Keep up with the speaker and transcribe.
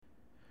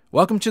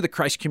Welcome to the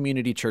Christ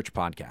Community Church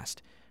podcast.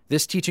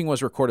 This teaching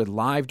was recorded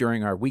live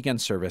during our weekend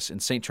service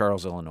in St.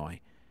 Charles, Illinois.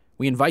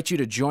 We invite you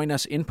to join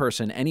us in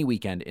person any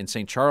weekend in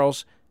St.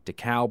 Charles,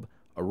 DeKalb,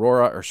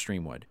 Aurora, or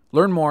Streamwood.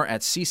 Learn more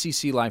at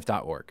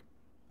ccclife.org.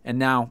 And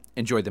now,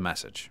 enjoy the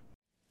message.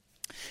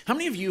 How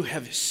many of you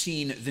have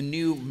seen the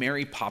new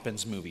Mary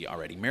Poppins movie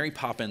already? Mary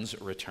Poppins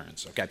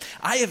Returns, okay?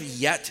 I have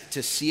yet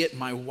to see it.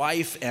 My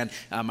wife and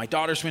my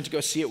daughters went to go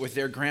see it with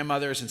their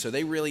grandmothers, and so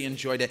they really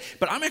enjoyed it.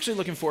 But I'm actually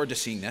looking forward to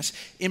seeing this,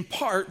 in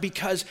part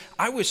because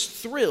I was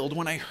thrilled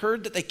when I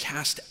heard that they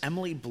cast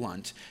Emily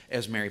Blunt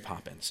as Mary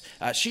Poppins.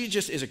 She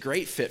just is a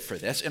great fit for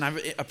this, and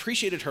I've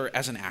appreciated her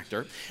as an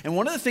actor. And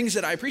one of the things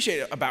that I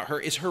appreciate about her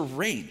is her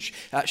range.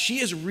 She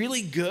is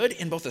really good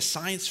in both a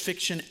science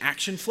fiction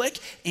action flick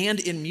and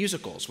in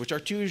musicals, which are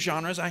two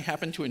genres I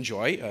happen to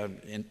enjoy,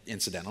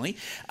 incidentally.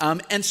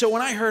 And so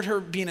when I heard her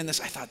being in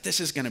this, I thought, this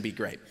is going to be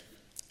great.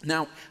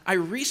 Now, I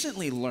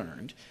recently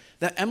learned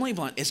that Emily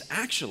Blunt is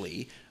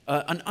actually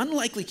an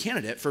unlikely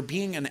candidate for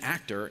being an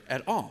actor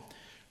at all.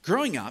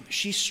 Growing up,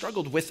 she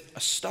struggled with a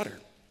stutter.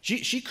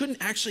 She couldn't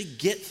actually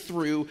get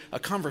through a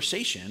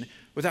conversation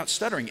without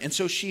stuttering, and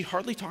so she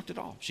hardly talked at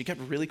all. She kept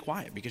really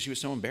quiet because she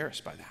was so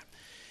embarrassed by that.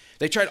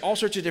 They tried all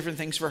sorts of different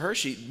things for her.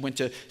 She went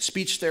to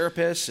speech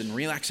therapists and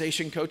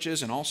relaxation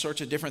coaches and all sorts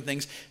of different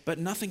things, but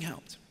nothing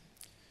helped.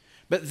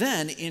 But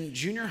then in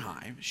junior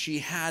high, she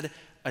had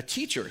a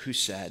teacher who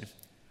said,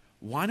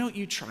 "Why don't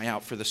you try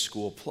out for the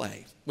school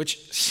play?"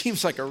 Which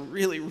seems like a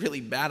really,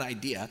 really bad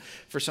idea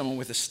for someone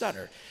with a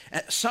stutter.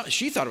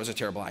 She thought it was a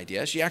terrible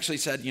idea. She actually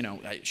said,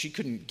 she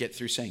couldn't get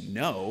through saying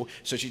no,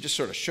 so she just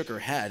sort of shook her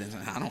head and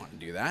said, "I don't want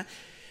to do that."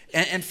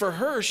 And for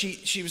her,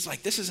 she was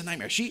like, this is a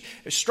nightmare. She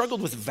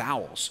struggled with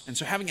vowels. And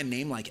so having a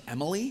name like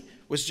Emily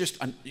was just,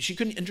 she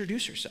couldn't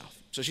introduce herself.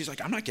 So she's like,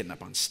 I'm not getting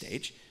up on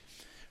stage.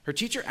 Her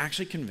teacher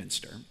actually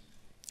convinced her.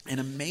 And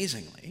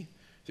amazingly,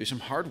 through some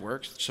hard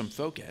work, some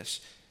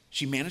focus,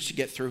 she managed to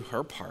get through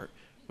her part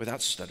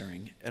without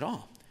stuttering at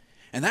all.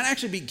 And that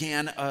actually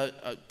began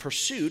a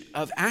pursuit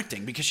of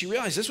acting because she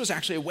realized this was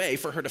actually a way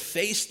for her to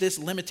face this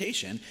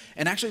limitation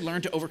and actually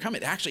learn to overcome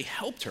it. It actually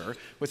helped her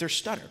with her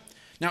stutter.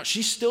 Now,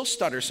 she still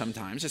stutters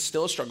sometimes. It's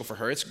still a struggle for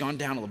her. It's gone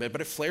down a little bit, but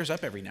it flares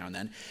up every now and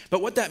then.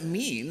 But what that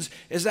means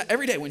is that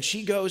every day when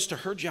she goes to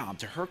her job,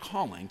 to her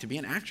calling, to be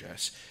an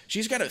actress,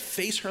 she's got to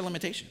face her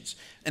limitations.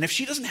 And if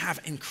she doesn't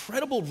have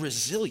incredible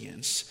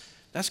resilience,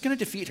 that's going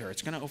to defeat her.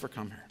 It's going to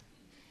overcome her.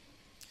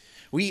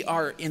 We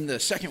are in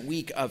the second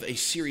week of a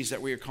series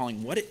that we are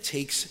calling What It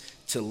Takes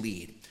to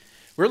Lead.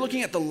 We're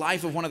looking at the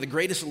life of one of the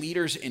greatest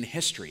leaders in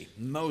history,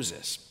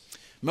 Moses.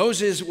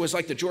 Moses was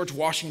like the George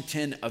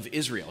Washington of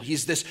Israel.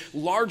 He's this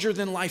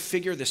larger-than-life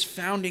figure, this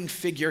founding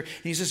figure,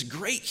 and he's this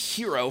great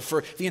hero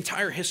for the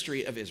entire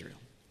history of Israel.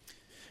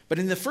 But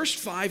in the first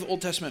 5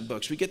 Old Testament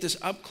books, we get this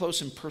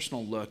up-close and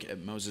personal look at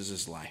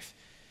Moses' life.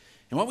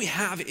 And what we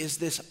have is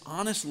this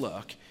honest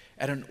look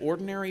at an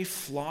ordinary,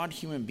 flawed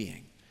human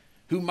being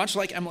who, much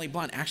like Emily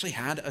Blunt, actually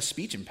had a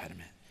speech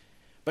impediment.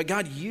 But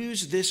God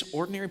used this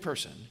ordinary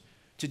person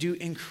to do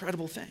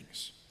incredible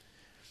things.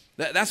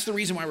 That's the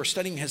reason why we're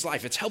studying his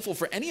life. It's helpful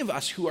for any of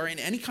us who are in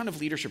any kind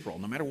of leadership role,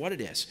 no matter what it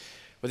is,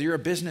 whether you're a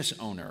business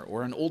owner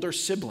or an older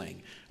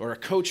sibling or a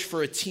coach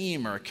for a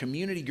team or a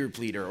community group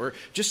leader or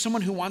just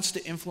someone who wants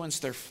to influence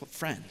their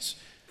friends.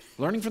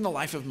 Learning from the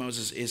life of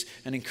Moses is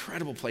an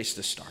incredible place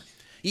to start.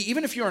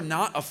 Even if you're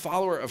not a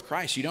follower of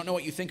Christ, you don't know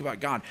what you think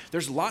about God,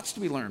 there's lots to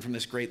be learned from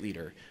this great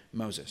leader,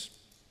 Moses.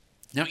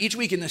 Now, each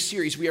week in this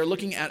series, we are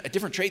looking at a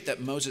different trait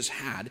that Moses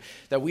had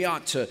that we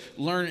ought to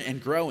learn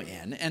and grow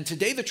in. And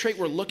today, the trait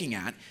we're looking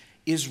at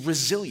is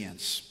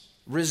resilience.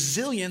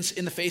 Resilience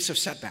in the face of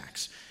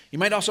setbacks. You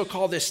might also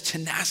call this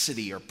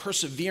tenacity or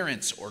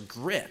perseverance or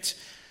grit.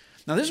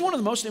 Now, this is one of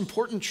the most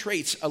important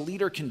traits a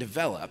leader can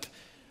develop,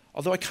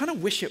 although I kind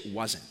of wish it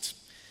wasn't.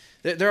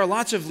 There are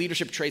lots of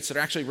leadership traits that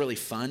are actually really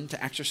fun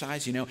to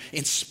exercise.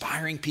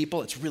 Inspiring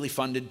people, it's really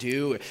fun to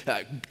do.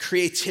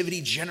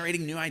 Creativity,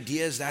 generating new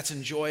ideas, that's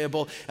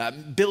enjoyable.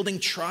 Building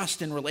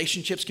trust in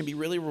relationships can be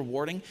really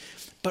rewarding.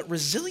 But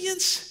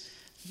resilience,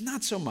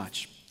 not so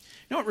much.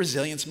 You know what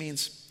resilience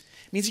means?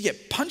 It means you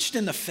get punched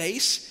in the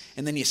face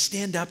and then you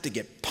stand up to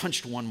get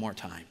punched one more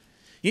time.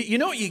 You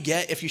know what you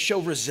get if you show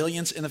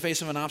resilience in the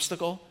face of an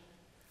obstacle?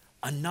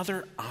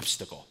 Another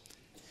obstacle.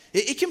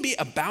 It can be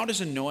about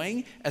as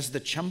annoying as the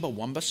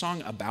Chumbawamba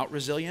song about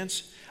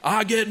resilience.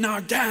 I get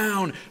knocked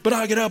down, but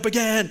I get up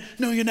again.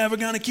 No, you're never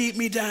going to keep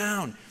me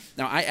down.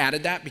 Now, I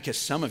added that because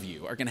some of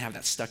you are going to have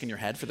that stuck in your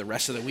head for the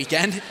rest of the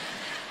weekend.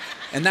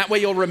 And that way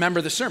you'll remember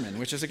the sermon,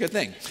 which is a good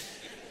thing.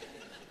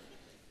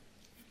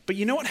 But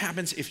you know what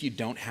happens if you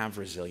don't have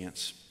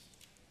resilience?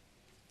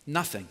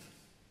 Nothing.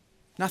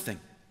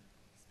 Nothing.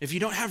 If you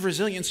don't have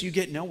resilience, you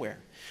get nowhere.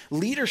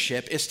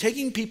 Leadership is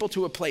taking people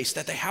to a place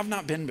that they have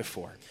not been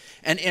before.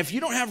 And if you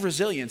don't have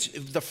resilience,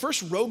 the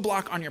first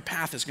roadblock on your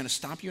path is going to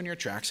stop you in your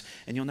tracks,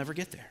 and you'll never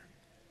get there.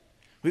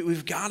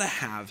 We've got to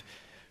have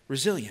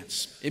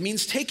resilience. It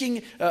means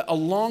taking a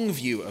long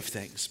view of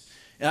things.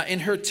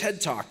 In her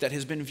TED Talk that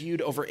has been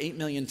viewed over 8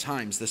 million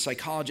times, the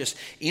psychologist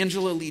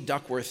Angela Lee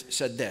Duckworth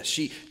said this.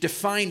 She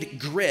defined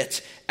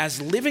grit as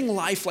living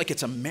life like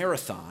it's a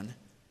marathon,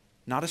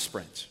 not a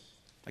sprint.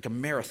 Like a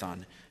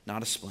marathon,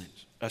 not a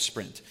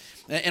sprint.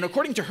 And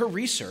according to her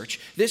research,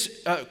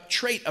 this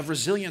trait of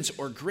resilience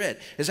or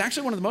grit is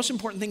actually one of the most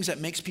important things that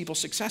makes people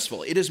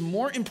successful. It is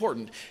more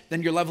important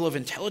than your level of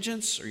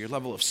intelligence or your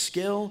level of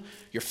skill,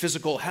 your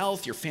physical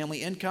health, your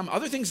family income,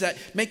 other things that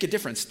make a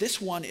difference.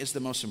 This one is the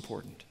most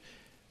important.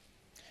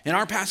 In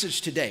our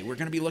passage today, we're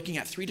going to be looking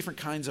at 3 different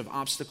kinds of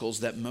obstacles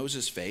that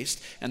Moses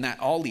faced and that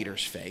all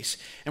leaders face.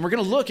 And we're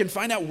going to look and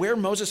find out where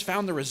Moses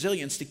found the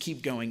resilience to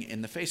keep going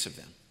in the face of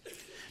them.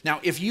 Now,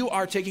 if you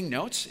are taking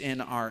notes in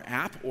our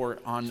app or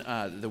on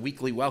the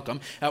weekly welcome,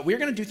 we're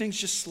going to do things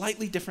just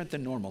slightly different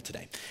than normal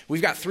today.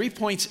 We've got 3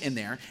 points in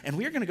there, and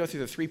we're going to go through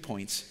the 3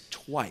 points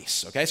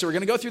twice, okay? So we're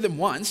going to go through them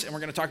once, and we're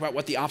going to talk about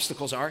what the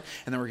obstacles are,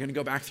 and then we're going to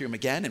go back through them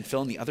again and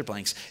fill in the other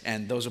blanks,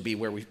 and those will be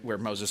where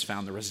Moses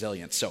found the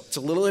resilience. So it's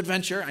a little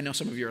adventure. I know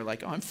some of you are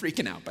like, oh, I'm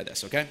freaking out by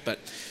this, okay? But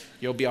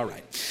you'll be all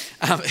right.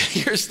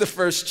 Here's the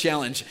first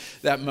challenge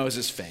that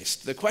Moses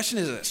faced. The question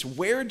is this: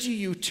 where do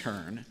you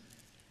turn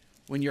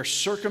when your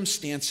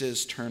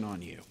circumstances turn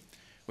on you?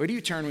 Where do you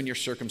turn when your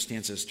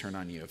circumstances turn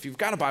on you? If you've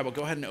got a Bible,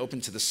 go ahead and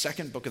open to the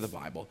second book of the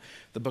Bible,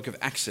 the book of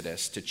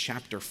Exodus, to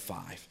chapter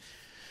 5.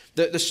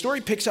 The story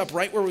picks up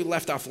right where we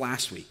left off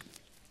last week.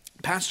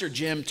 Pastor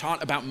Jim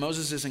taught about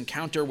Moses'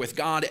 encounter with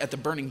God at the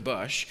burning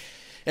bush.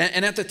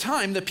 And at the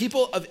time, the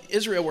people of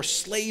Israel were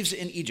slaves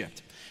in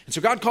Egypt. And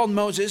so God called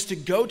Moses to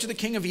go to the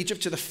king of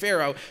Egypt, to the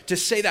Pharaoh, to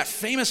say that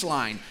famous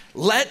line,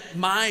 "Let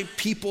my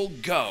people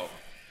go."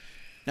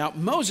 Now,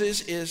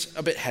 Moses is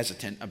a bit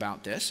hesitant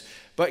about this,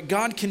 but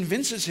God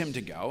convinces him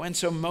to go. And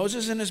so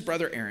Moses and his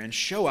brother Aaron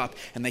show up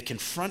and they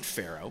confront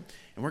Pharaoh.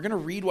 And we're going to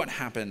read what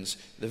happens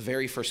the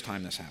very first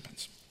time this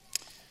happens.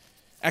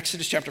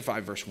 Exodus chapter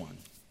 5, verse 1.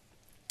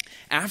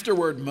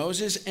 Afterward,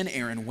 Moses and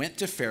Aaron went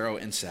to Pharaoh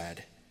and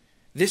said,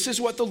 "This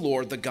is what the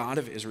Lord, the God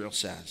of Israel,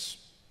 says.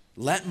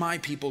 Let my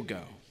people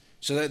go,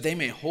 so that they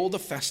may hold a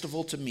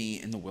festival to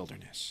me in the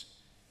wilderness."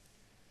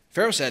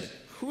 Pharaoh said,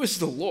 "Who is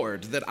the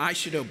Lord that I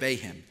should obey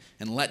him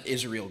and let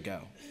Israel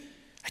go?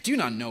 I do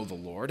not know the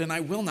Lord, and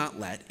I will not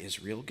let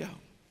Israel go."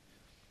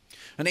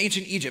 In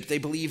ancient Egypt, they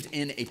believed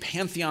in a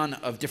pantheon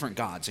of different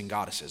gods and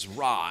goddesses,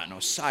 Ra and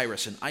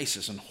Osiris and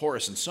Isis and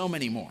Horus and so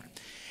many more.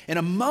 And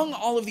among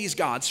all of these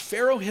gods,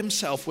 Pharaoh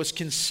himself was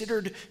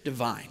considered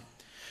divine.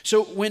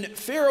 So when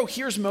Pharaoh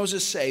hears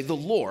Moses say the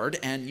Lord,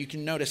 and you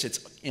can notice it's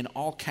in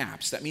all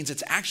caps, that means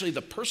it's actually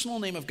the personal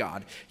name of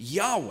God,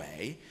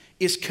 Yahweh,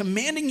 is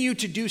commanding you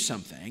to do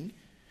something,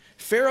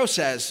 Pharaoh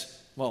says,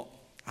 well,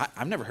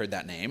 I've never heard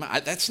that name.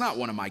 That's not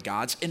one of my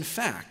gods. In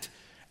fact,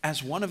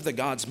 as one of the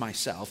gods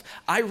myself,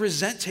 I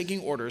resent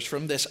taking orders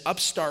from this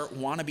upstart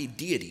wannabe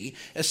deity,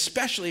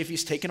 especially if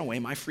he's taken away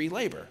my free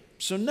labor.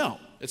 So no,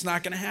 it's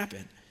not going to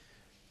happen.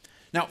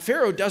 Now,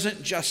 Pharaoh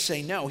doesn't just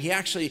say no. He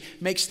actually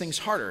makes things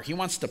harder. He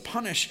wants to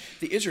punish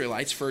the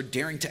Israelites for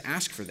daring to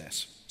ask for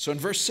this. So in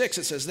verse 6,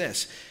 it says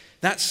this: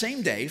 "That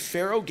same day,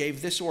 Pharaoh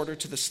gave this order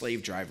to the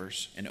slave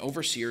drivers and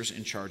overseers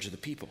in charge of the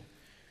people.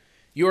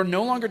 You are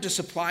no longer to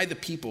supply the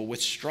people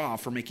with straw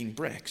for making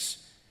bricks.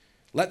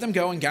 Let them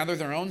go and gather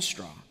their own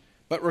straw,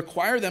 but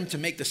require them to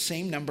make the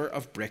same number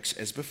of bricks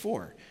as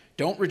before.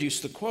 Don't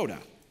reduce the quota.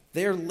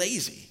 They are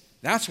lazy.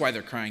 That's why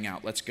they're crying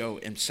out, 'Let's go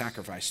and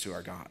sacrifice to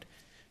our God.'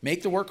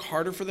 Make the work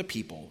harder for the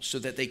people so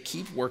that they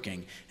keep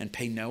working and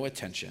pay no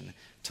attention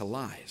to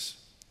lies."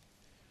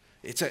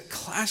 It's a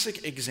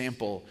classic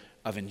example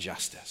of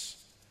injustice.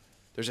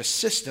 There's a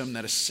system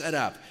that is set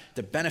up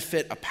to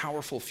benefit a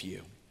powerful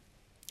few.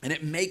 And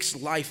it makes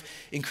life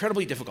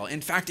incredibly difficult.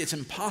 In fact, it's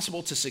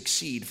impossible to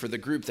succeed for the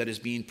group that is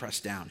being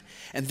pressed down.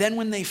 And then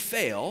when they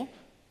fail,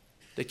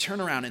 they turn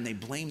around and they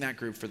blame that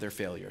group for their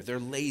failure. They're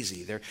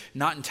lazy, they're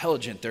not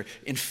intelligent, they're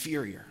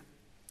inferior.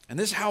 And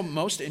this is how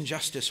most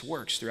injustice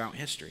works throughout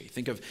history.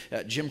 Think of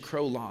Jim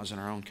Crow laws in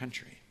our own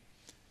country.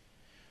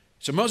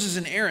 So Moses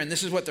and Aaron,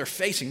 this is what they're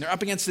facing. They're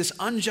up against this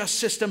unjust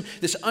system,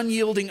 this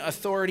unyielding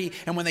authority,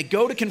 and when they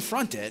go to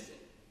confront it,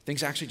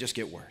 things actually just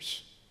get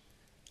worse.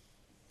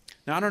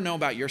 Now, I don't know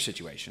about your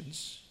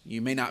situations.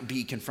 You may not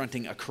be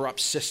confronting a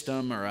corrupt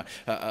system or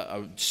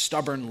a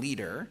stubborn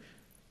leader,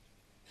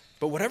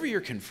 but whatever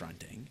you're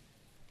confronting,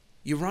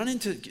 you run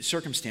into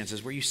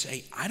circumstances where you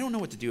say, I don't know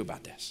what to do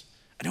about this.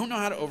 I don't know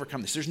how to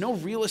overcome this. There's no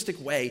realistic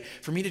way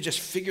for me to just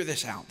figure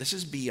this out. This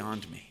is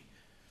beyond me.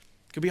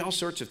 It could be all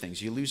sorts of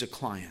things. You lose a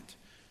client.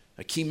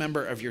 A key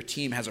member of your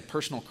team has a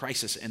personal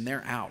crisis and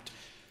they're out.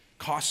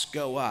 Costs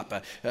go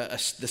up.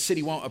 The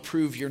city won't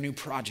approve your new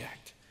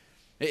project.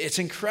 It's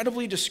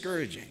incredibly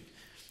discouraging.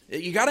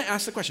 You got to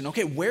ask the question,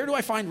 okay, where do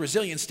I find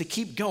resilience to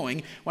keep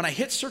going when I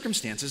hit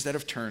circumstances that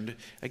have turned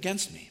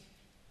against me?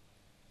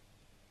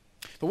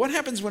 But what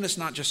happens when it's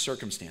not just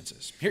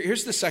circumstances?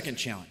 Here's the second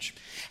challenge.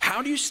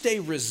 How do you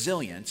stay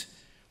resilient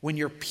when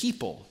your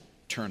people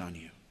turn on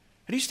you?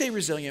 How do you stay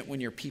resilient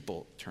when your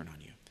people turn on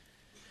you?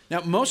 Now,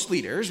 most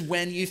leaders,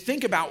 when you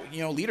think about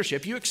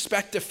leadership, you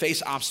expect to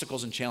face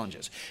obstacles and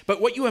challenges.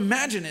 But what you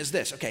imagine is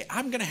this: okay,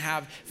 I'm going to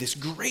have this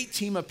great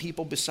team of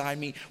people beside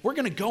me. We're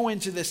going to go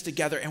into this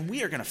together, and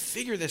we are going to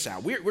figure this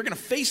out. We're going to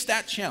face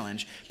that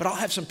challenge, but I'll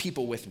have some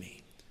people with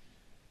me.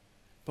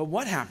 But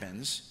what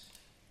happens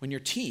when your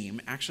team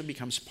actually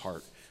becomes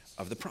part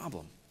of the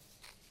problem?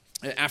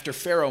 After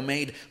Pharaoh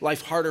made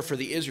life harder for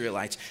the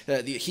Israelites,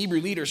 the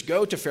Hebrew leaders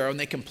go to Pharaoh and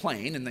they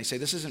complain and they say,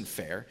 this isn't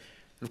fair.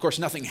 And of course,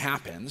 nothing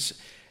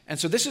happens. And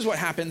so this is what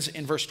happens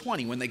in verse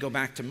 20 when they go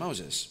back to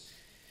Moses.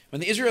 When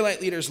the Israelite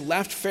leaders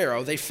left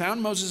Pharaoh, they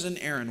found Moses and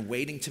Aaron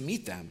waiting to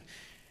meet them.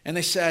 And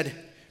they said,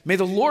 may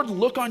the Lord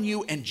look on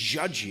you and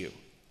judge you.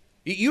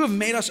 You have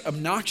made us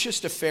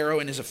obnoxious to Pharaoh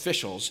and his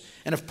officials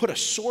and have put a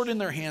sword in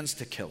their hands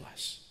to kill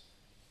us.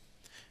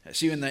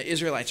 See, when the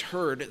Israelites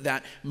heard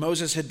that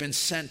Moses had been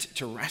sent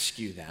to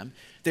rescue them,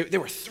 they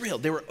were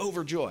thrilled. They were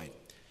overjoyed.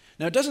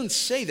 Now, it doesn't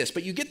say this,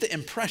 but you get the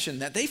impression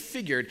that they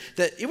figured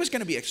that it was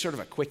going to be sort of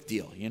a quick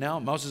deal.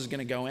 Moses is going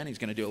to go in. He's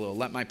going to do a little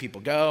let my people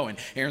go. And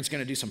Aaron's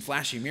going to do some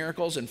flashy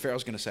miracles. And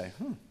Pharaoh's going to say,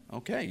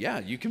 okay, yeah,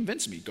 you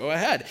convinced me. Go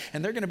ahead.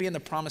 And they're going to be in the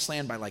promised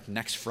land by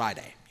next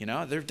Friday.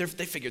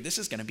 They figured this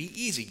is going to be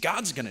easy.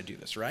 God's going to do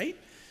this, right?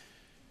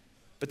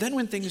 But then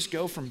when things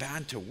go from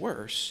bad to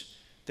worse,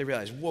 they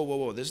realize,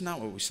 whoa, this is not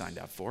what we signed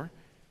up for.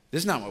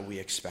 This is not what we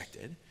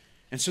expected.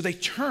 And so they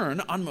turn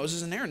on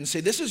Moses and Aaron and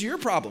say, this is your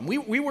problem.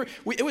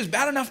 It was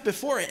bad enough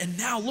before it, and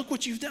now look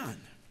what you've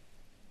done.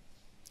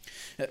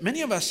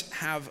 Many of us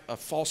have a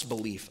false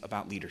belief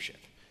about leadership.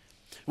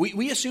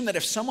 We assume that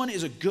if someone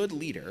is a good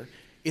leader,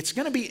 it's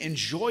going to be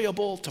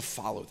enjoyable to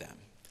follow them.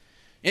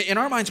 In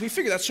our minds, we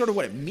figure that's sort of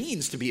what it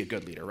means to be a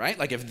good leader, right?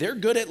 If they're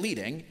good at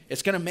leading,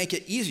 it's going to make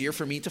it easier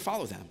for me to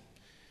follow them.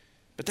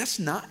 But that's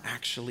not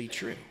actually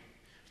true.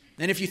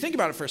 And if you think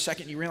about it for a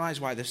second, you realize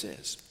why this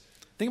is.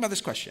 Think about this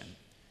question.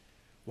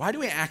 Why do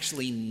we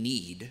actually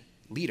need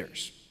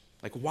leaders?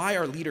 Why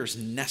are leaders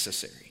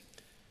necessary?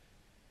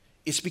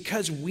 It's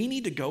because we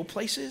need to go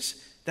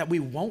places that we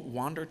won't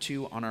wander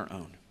to on our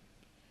own.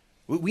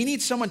 We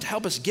need someone to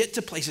help us get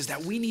to places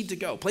that we need to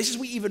go, places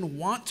we even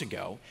want to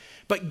go,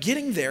 but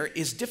getting there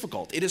is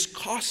difficult. It is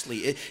costly.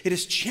 It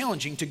is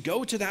challenging to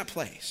go to that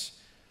place.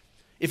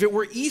 If it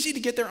were easy to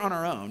get there on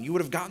our own, you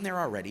would have gotten there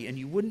already, and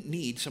you wouldn't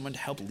need someone to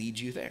help lead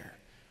you there.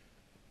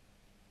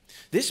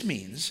 This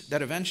means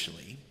that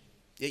eventually,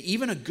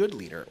 even a good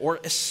leader, or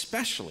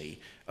especially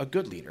a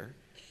good leader,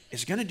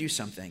 is going to do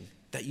something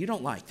that you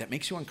don't like, that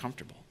makes you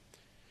uncomfortable.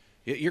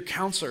 Your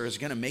counselor is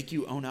going to make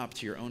you own up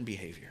to your own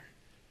behavior.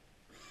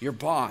 Your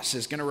boss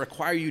is going to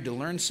require you to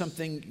learn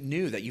something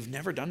new that you've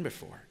never done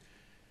before.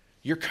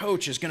 Your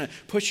coach is going to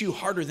push you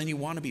harder than you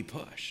want to be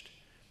pushed.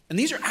 And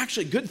these are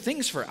actually good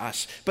things for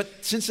us,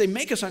 but since they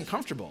make us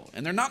uncomfortable,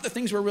 and they're not the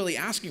things we're really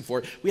asking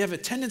for, we have a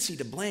tendency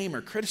to blame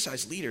or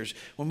criticize leaders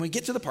when we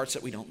get to the parts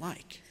that we don't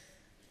like.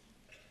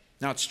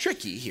 Now, it's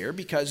tricky here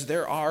because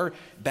there are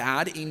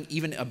bad and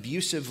even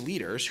abusive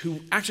leaders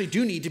who actually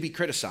do need to be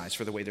criticized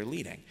for the way they're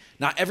leading.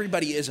 Not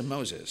everybody is a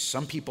Moses.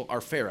 Some people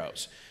are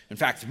pharaohs. In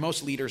fact,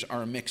 most leaders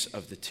are a mix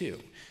of the two.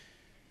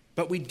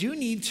 But we do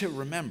need to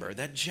remember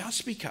that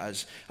just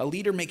because a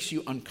leader makes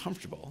you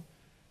uncomfortable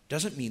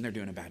doesn't mean they're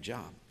doing a bad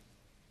job.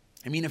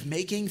 If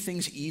making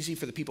things easy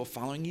for the people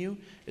following you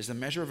is the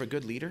measure of a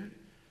good leader,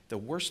 the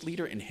worst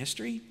leader in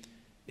history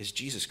is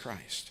Jesus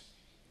Christ.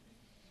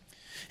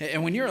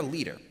 And when you're a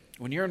leader,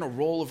 when you're in a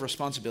role of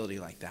responsibility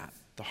like that,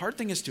 the hard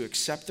thing is to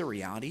accept the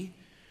reality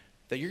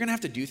that you're going to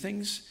have to do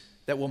things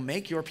that will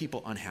make your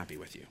people unhappy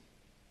with you.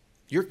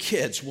 Your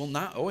kids will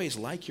not always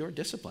like your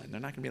discipline. They're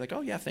not going to be like,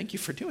 oh yeah, thank you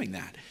for doing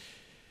that.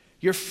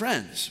 Your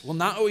friends will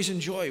not always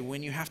enjoy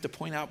when you have to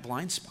point out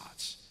blind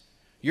spots.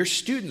 Your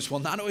students will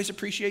not always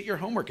appreciate your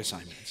homework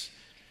assignments.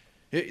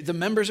 The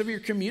members of your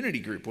community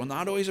group will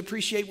not always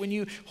appreciate when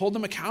you hold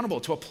them accountable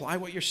to apply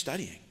what you're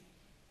studying.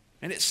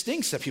 And it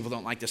stinks that people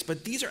don't like this,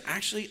 but these are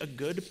actually a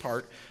good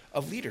part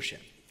of leadership.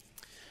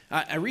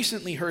 I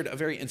recently heard a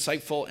very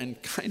insightful and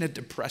kind of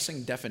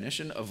depressing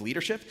definition of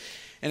leadership,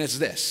 and it's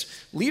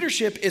this.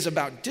 Leadership is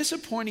about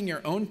disappointing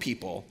your own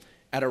people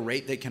at a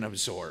rate they can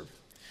absorb.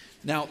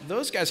 Now,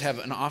 those guys have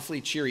an awfully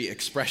cheery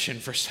expression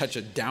for such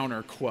a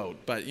downer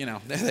quote, but there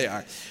they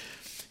are.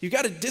 You've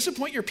got to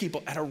disappoint your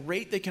people at a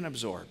rate they can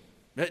absorb.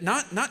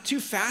 Not too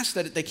fast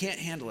that they can't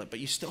handle it, but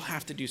you still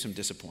have to do some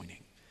disappointing.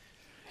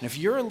 And if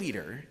you're a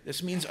leader,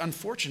 this means,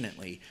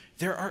 unfortunately,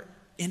 there are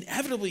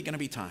inevitably going to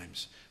be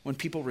times when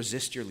people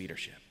resist your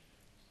leadership.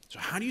 So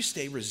how do you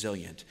stay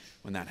resilient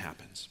when that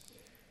happens?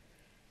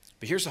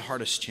 But here's the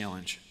hardest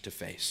challenge to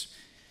face.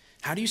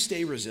 How do you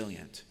stay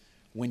resilient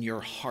when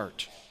your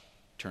heart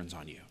turns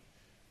on you?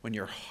 When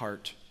your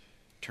heart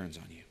turns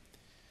on you.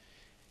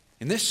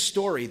 In this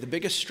story, the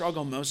biggest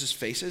struggle Moses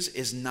faces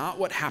is not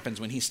what happens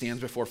when he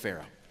stands before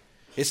Pharaoh.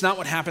 It's not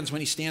what happens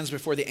when he stands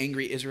before the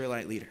angry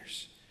Israelite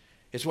leaders.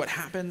 It's what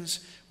happens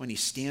when he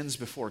stands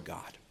before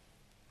God.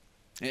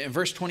 In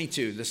verse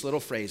 22, this little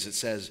phrase, it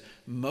says,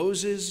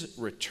 Moses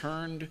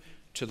returned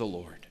to the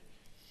Lord.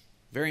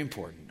 Very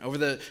important. Over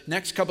the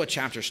next couple of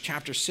chapters,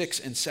 chapter 6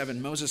 and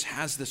 7, Moses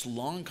has this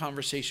long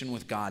conversation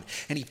with God,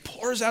 and he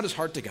pours out his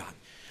heart to God.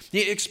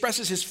 He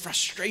expresses his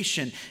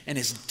frustration and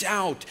his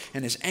doubt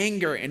and his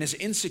anger and his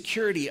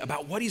insecurity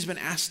about what he's been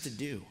asked to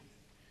do.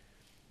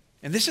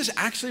 And this is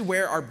actually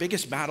where our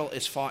biggest battle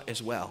is fought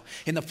as well,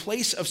 in the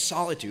place of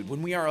solitude,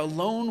 when we are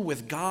alone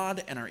with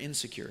God and our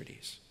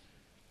insecurities.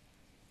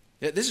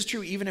 This is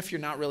true even if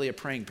you're not really a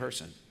praying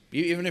person.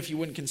 Even if you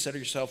wouldn't consider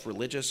yourself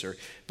religious or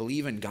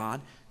believe in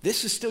God,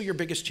 this is still your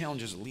biggest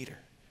challenge as a leader.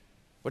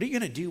 What are you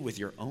going to do with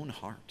your own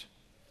heart?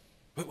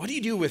 What do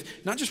you do with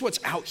not just what's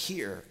out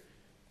here,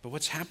 but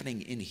what's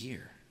happening in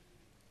here?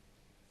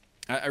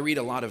 I read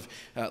a lot of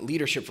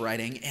leadership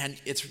writing, and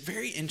it's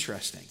very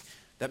interesting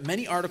that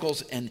many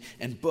articles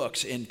and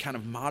books in kind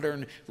of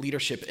modern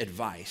leadership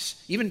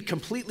advice, even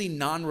completely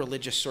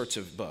non-religious sorts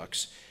of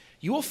books,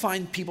 you will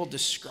find people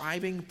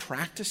describing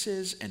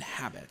practices and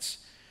habits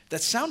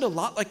that sound a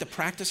lot like the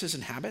practices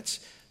and habits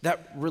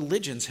that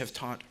religions have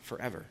taught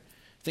forever.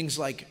 Things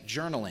like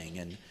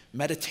journaling and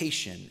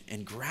meditation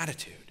and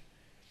gratitude.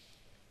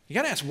 You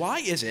got to ask, why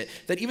is it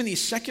that even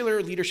these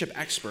secular leadership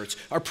experts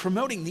are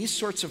promoting these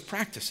sorts of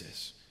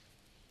practices?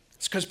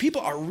 It's because people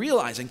are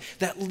realizing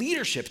that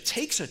leadership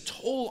takes a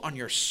toll on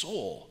your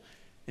soul,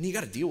 and you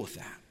got to deal with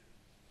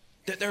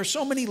that. There are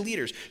so many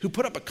leaders who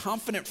put up a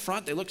confident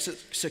front, they look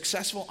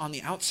successful on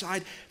the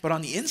outside, but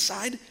on the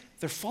inside,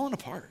 they're falling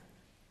apart.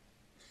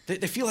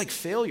 They feel like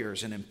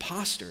failures and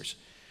imposters.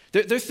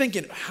 They're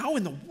thinking, how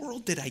in the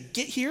world did I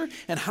get here?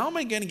 And how am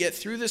I going to get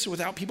through this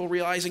without people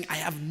realizing I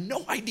have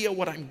no idea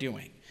what I'm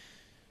doing?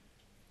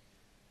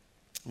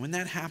 When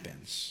that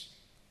happens,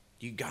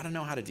 you got to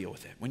know how to deal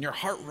with it. When your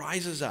heart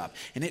rises up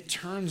and it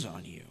turns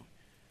on you,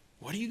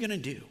 what are you going to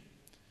do?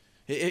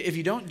 If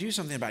you don't do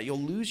something about it, you'll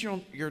lose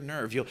your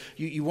nerve.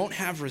 You won't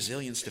have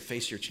resilience to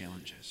face your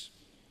challenges.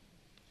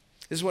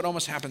 This is what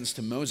almost happens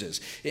to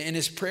Moses. In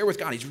his prayer with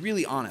God, he's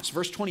really honest.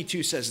 Verse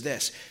 22 says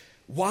this,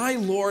 "Why,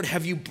 Lord,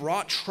 have you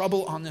brought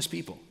trouble on this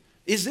people?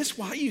 Is this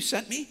why you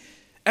sent me?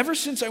 Ever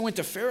since I went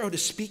to Pharaoh to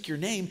speak your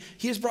name,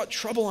 he has brought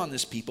trouble on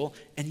this people,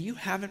 and you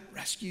haven't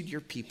rescued your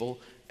people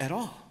at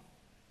all."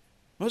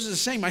 Moses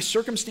is saying, my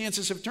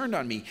circumstances have turned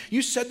on me.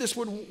 You said this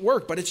would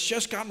work, but it's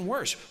just gotten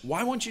worse.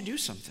 Why won't you do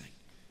something?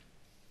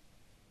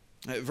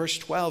 Verse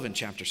 12 in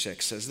chapter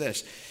 6 says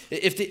this,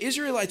 "If the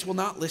Israelites will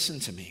not listen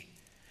to me,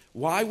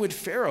 why would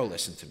Pharaoh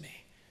listen to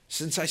me,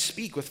 since I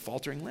speak with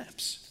faltering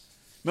lips?"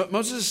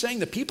 Moses is saying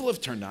the people have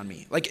turned on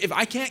me. Like, if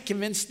I can't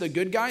convince the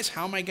good guys,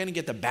 how am I going to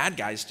get the bad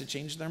guys to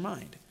change their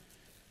mind?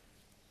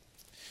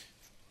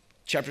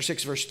 Chapter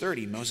 6, verse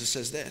 30, Moses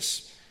says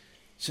this,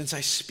 "Since I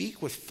speak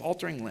with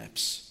faltering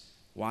lips,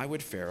 why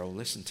would Pharaoh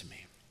listen to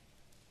me?"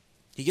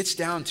 He gets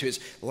down to his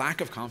lack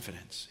of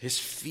confidence, his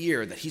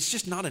fear that he's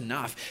just not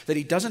enough, that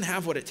he doesn't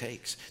have what it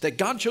takes, that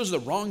God chose the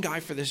wrong guy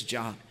for this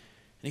job.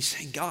 And he's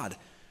saying, God,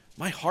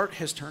 my heart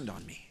has turned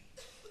on me.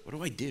 What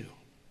do I do?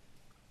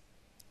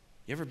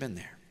 You ever been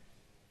there?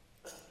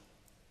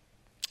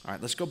 All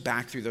right, let's go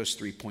back through those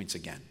 3 points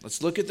again.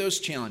 Let's look at those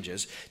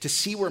challenges to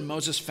see where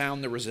Moses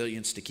found the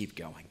resilience to keep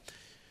going.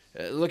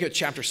 Look at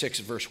chapter 6,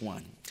 verse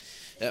 1.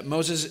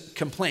 Moses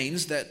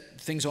complains that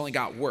things only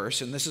got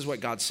worse, and this is what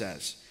God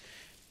says.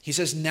 He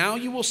says, "Now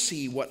you will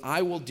see what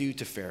I will do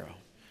to Pharaoh.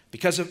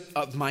 Because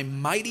of my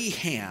mighty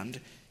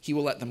hand, he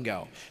will let them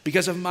go.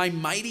 Because of my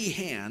mighty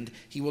hand,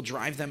 he will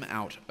drive them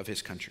out of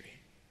his country."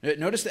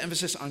 Notice the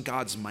emphasis on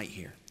God's might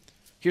here.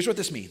 Here's what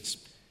this means.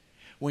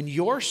 When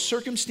your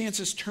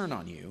circumstances turn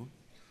on you,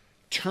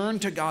 turn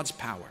to God's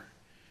power.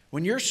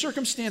 When your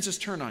circumstances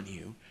turn on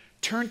you,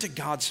 turn to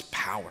God's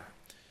power.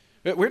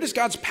 Where does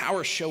God's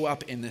power show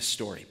up in this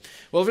story?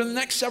 Well, over the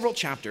next several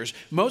chapters,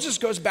 Moses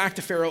goes back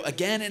to Pharaoh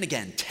again and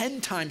again. 10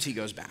 times he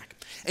goes back.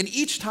 And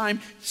each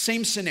time,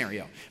 same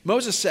scenario.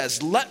 Moses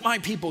says, "Let my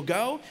people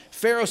go."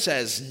 Pharaoh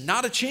says,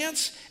 "Not a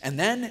chance." And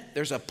then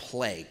there's a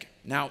plague.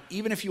 Now,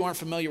 even if you aren't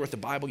familiar with the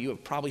Bible, you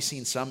have probably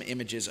seen some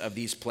images of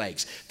these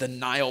plagues. The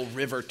Nile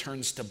River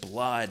turns to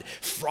blood.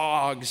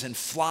 Frogs and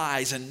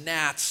flies and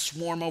gnats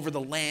swarm over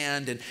the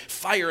land, and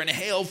fire and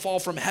hail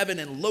fall from heaven,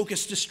 and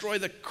locusts destroy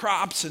the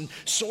crops, and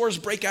sores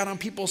break out on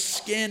people's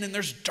skin, and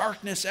there's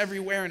darkness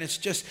everywhere, and it's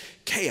just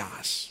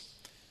chaos.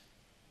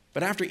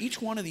 But after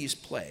each one of these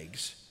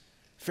plagues,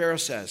 Pharaoh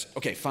says,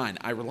 "Okay, fine,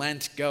 I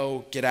relent,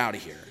 go, get out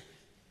of here."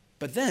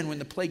 But then when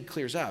the plague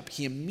clears up,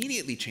 he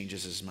immediately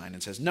changes his mind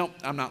and says, "No,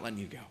 I'm not letting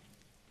you go."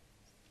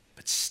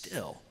 But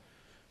still,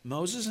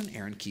 Moses and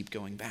Aaron keep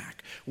going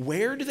back.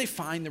 Where do they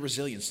find the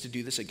resilience to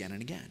do this again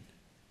and again?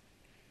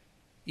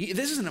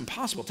 This is an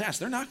impossible task.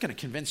 They're not going to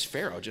convince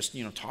Pharaoh just,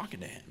 talking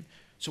to him.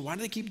 So why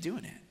do they keep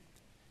doing it?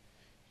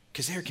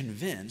 Because they're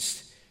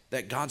convinced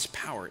that God's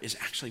power is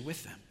actually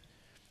with them.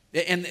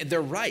 And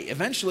they're right.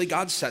 Eventually,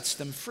 God sets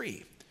them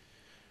free.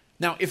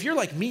 Now, if you're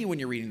like me when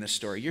you're reading this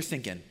story, you're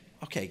thinking,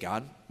 okay,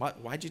 God,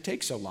 why'd you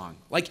take so long?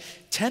 Like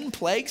 10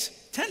 plagues?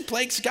 10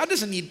 plagues? God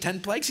doesn't need 10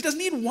 plagues. He doesn't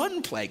need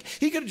one plague.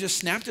 He could have just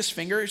snapped his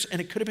fingers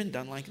and it could have been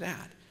done like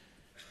that.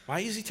 Why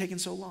is he taking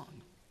so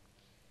long?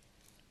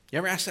 You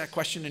ever ask that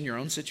question in your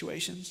own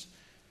situations?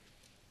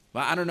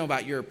 Well, I don't know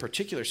about your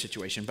particular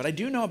situation, but I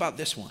do know about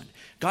this one.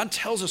 God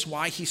tells us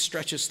why he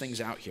stretches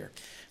things out here.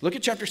 Look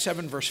at chapter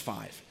 7, verse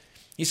 5.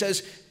 He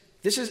says,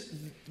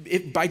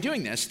 by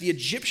doing this, the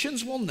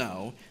Egyptians will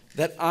know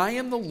that I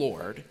am the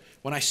Lord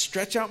when I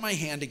stretch out my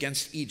hand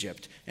against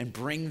Egypt and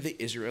bring the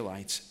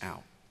Israelites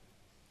out.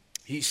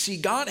 You see,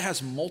 God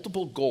has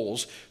multiple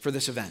goals for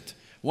this event.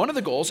 One of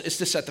the goals is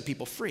to set the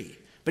people free.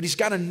 But he's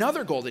got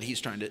another goal that he's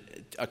trying to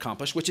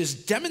accomplish, which is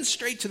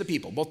demonstrate to the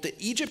people, both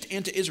to Egypt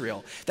and to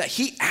Israel, that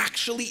he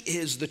actually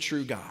is the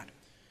true God.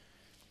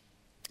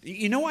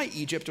 You know why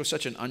Egypt was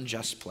such an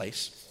unjust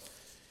place?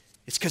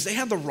 It's because they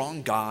had the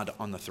wrong God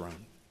on the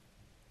throne.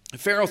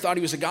 Pharaoh thought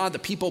he was a god, the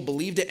people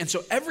believed it, and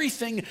so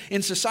everything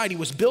in society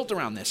was built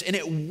around this, and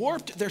it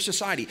warped their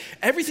society.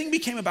 Everything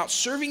became about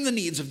serving the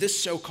needs of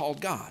this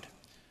so-called God.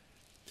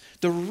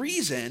 The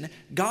reason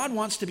God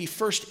wants to be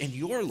first in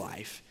your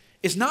life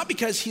is not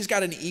because he's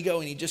got an ego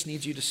and he just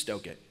needs you to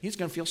stoke it. He's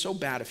going to feel so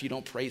bad if you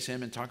don't praise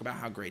him and talk about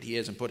how great he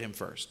is and put him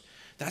first.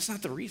 That's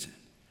not the reason.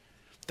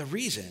 The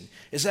reason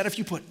is that if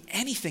you put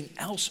anything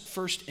else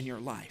first in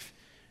your life,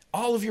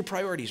 all of your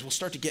priorities will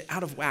start to get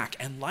out of whack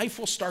and life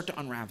will start to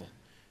unravel.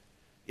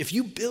 If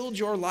you build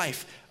your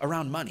life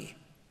around money,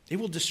 it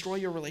will destroy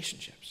your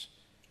relationships.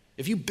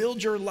 If you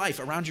build your life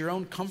around your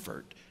own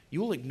comfort,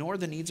 you will ignore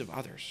the needs of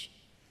others.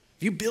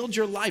 If you build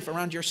your life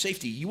around your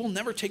safety, you will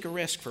never take a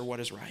risk for what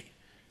is right.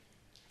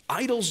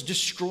 Idols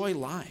destroy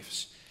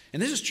lives.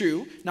 And this is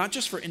true not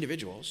just for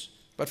individuals,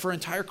 but for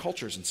entire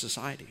cultures and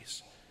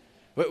societies.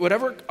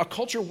 Whatever a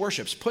culture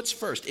worships, puts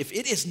first, if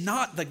it is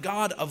not the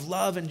God of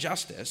love and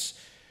justice,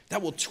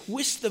 that will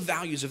twist the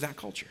values of that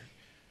culture.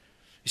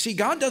 You see,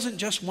 God doesn't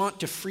just want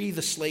to free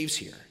the slaves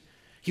here.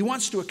 He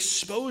wants to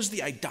expose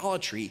the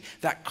idolatry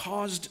that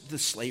caused the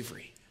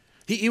slavery.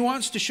 He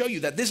wants to show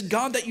you that this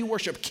God that you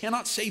worship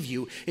cannot save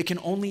you. It can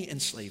only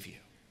enslave you.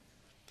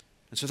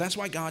 And so that's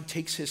why God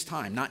takes his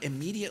time, not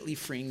immediately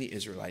freeing the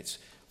Israelites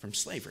from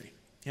slavery.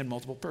 He had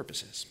multiple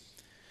purposes.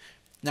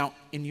 Now,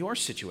 in your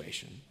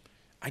situation,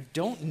 I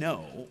don't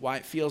know why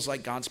it feels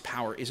like God's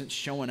power isn't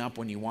showing up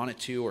when you want it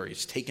to, or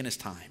he's taking his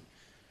time.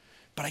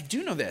 But I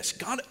do know this: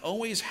 God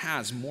always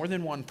has more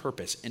than one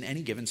purpose in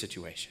any given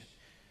situation.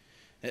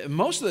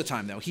 Most of the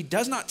time, though, he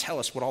does not tell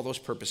us what all those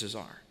purposes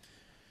are.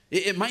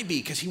 It might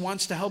be because he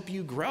wants to help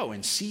you grow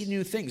and see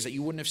new things that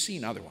you wouldn't have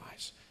seen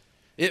otherwise.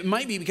 It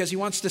might be because he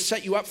wants to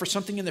set you up for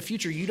something in the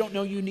future you don't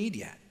know you need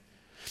yet.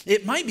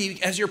 It might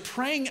be as you're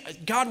praying,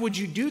 God, would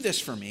you do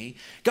this for me?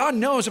 God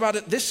knows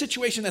about this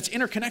situation that's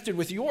interconnected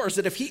with yours,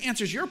 that if he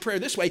answers your prayer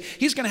this way,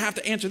 he's going to have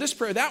to answer this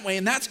prayer that way,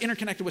 and that's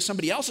interconnected with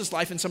somebody else's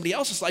life and somebody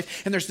else's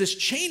life. And there's this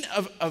chain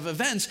of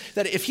events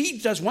that if he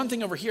does one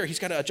thing over here, he's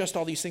got to adjust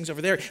all these things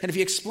over there. And if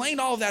he explained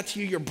all of that to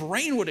you, your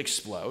brain would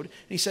explode.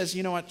 And he says,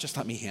 you know what, just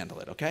let me handle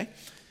it, okay?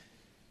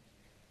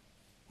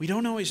 We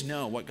don't always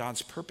know what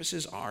God's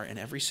purposes are in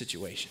every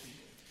situation.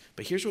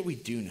 But here's what we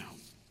do know.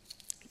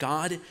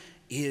 God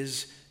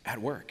is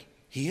at work.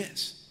 He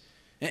is.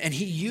 And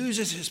he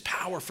uses his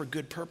power for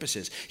good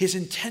purposes. His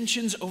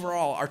intentions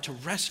overall are to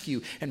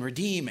rescue and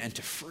redeem and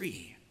to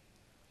free.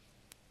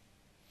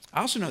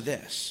 I also know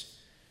this.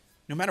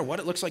 No matter what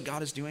it looks like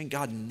God is doing,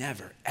 God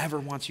never, ever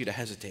wants you to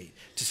hesitate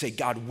to say,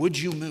 God, would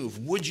you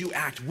move? Would you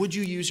act? Would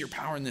you use your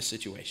power in this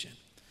situation?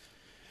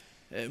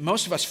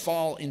 Most of us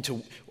fall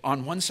into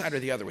on one side or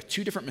the other with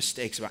two different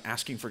mistakes about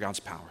asking for God's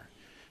power.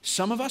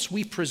 Some of us,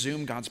 we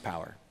presume God's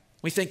power.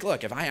 We think,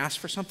 look, if I ask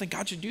for something,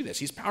 God should do this.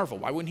 He's powerful.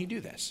 Why wouldn't he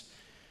do this?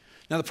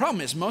 Now, the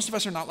problem is most of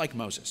us are not like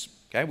Moses.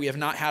 Okay? We have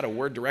not had a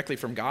word directly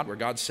from God where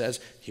God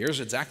says, here's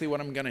exactly what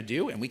I'm going to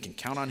do, and we can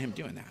count on him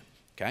doing that.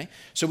 Okay?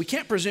 So we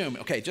can't presume,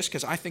 okay, just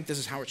because I think this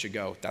is how it should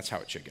go, that's how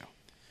it should go.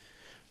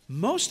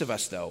 Most of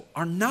us, though,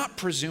 are not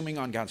presuming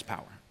on God's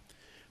power.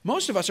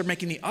 Most of us are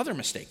making the other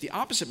mistake, the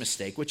opposite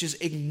mistake, which is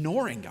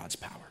ignoring God's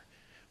power.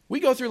 We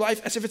go through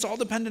life as if it's all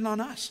dependent on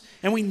us,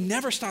 and we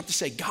never stop to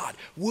say, God,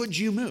 would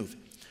you move?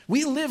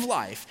 We live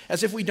life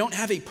as if we don't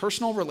have a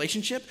personal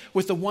relationship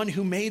with the one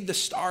who made the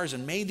stars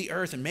and made the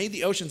earth and made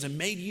the oceans and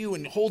made you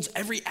and holds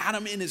every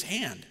atom in his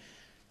hand.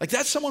 Like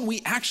that's someone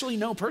we actually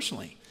know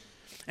personally.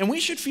 And we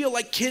should feel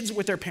like kids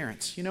with their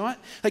parents. You know what?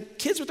 Like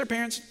kids with their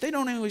parents, they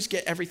don't always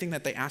get everything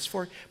that they ask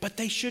for, but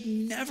they should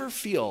never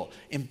feel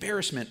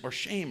embarrassment or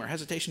shame or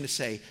hesitation to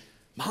say,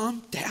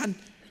 Mom, Dad,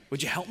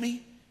 would you help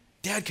me?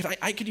 Dad,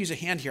 I could use a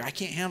hand here. I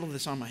can't handle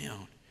this on my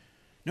own.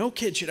 No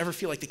kid should ever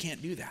feel like they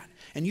can't do that.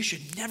 And you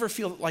should never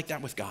feel like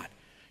that with God.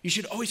 You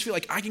should always feel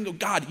like I can go,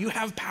 God, you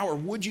have power.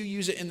 Would you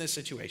use it in this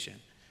situation?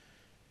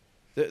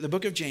 The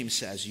book of James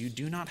says, you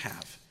do not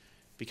have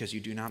because you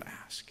do not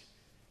ask.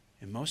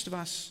 And most of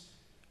us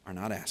are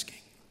not asking.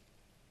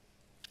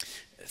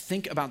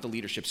 Think about the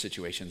leadership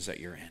situations that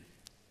you're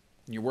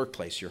in your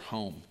workplace, your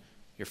home,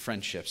 your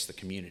friendships, the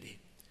community.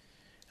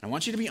 And I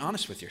want you to be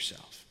honest with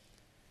yourself.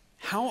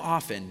 How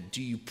often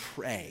do you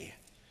pray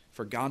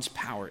for God's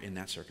power in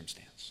that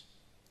circumstance?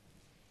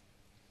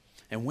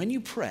 And when you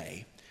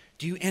pray,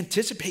 do you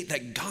anticipate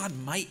that God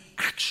might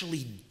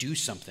actually do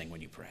something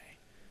when you pray?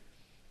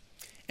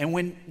 And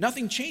when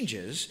nothing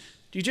changes,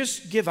 do you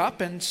just give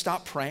up and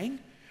stop praying?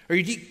 Or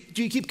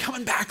do you keep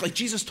coming back like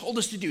Jesus told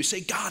us to do?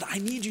 Say, God, I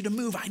need you to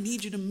move. I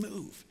need you to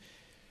move.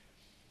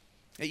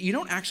 You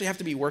don't actually have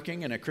to be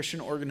working in a Christian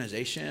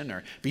organization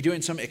or be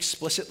doing some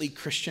explicitly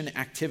Christian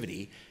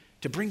activity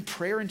to bring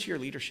prayer into your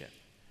leadership.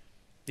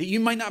 You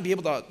might not be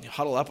able to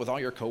huddle up with all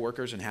your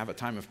coworkers and have a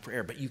time of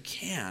prayer, but you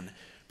can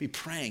be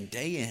praying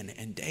day in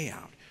and day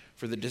out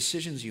for the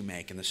decisions you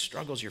make and the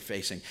struggles you're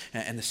facing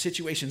and the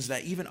situations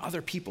that even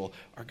other people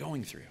are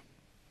going through.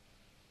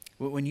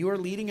 When you are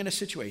leading in a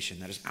situation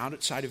that is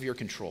outside of your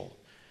control,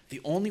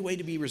 the only way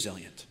to be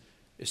resilient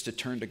is to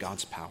turn to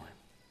God's power.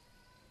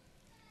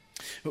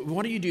 But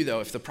what do you do, though,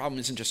 if the problem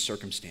isn't just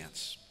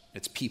circumstance?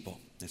 It's people.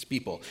 It's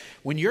people.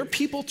 When your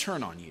people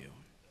turn on you,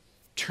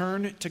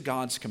 turn to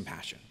God's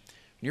compassion.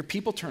 When your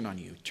people turn on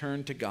you,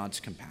 turn to God's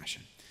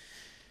compassion.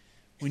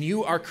 When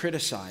you are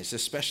criticized,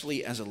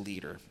 especially as a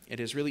leader, it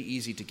is really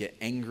easy to get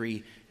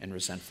angry and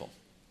resentful.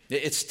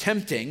 It's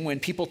tempting when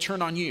people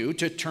turn on you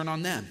to turn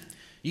on them.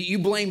 You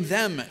blame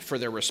them for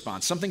their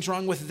response. Something's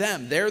wrong with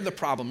them. They're the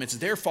problem. It's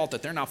their fault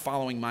that they're not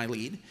following my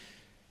lead.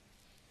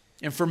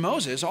 And for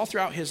Moses, all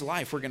throughout his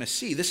life, we're going to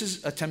see this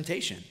is a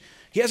temptation.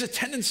 He has a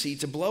tendency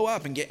to blow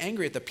up and get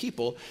angry at the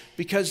people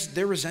because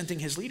they're resenting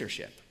his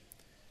leadership.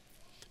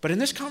 But in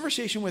this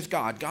conversation with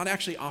God, God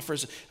actually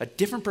offers a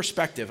different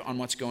perspective on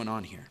what's going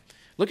on here.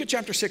 Look at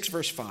chapter 6,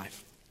 verse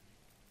 5.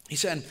 He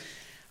said,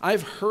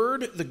 I've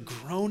heard the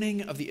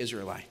groaning of the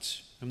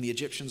Israelites, whom the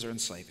Egyptians are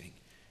enslaving,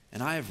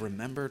 and I have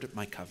remembered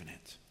my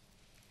covenant.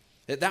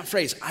 That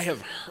phrase, I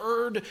have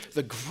heard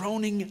the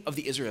groaning of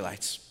the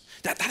Israelites.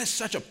 That is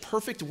such a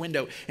perfect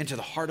window into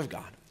the heart of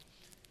God.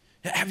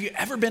 Have you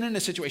ever been in a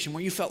situation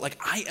where you felt like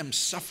I am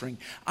suffering,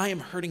 I am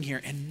hurting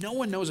here, and no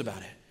one knows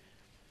about it?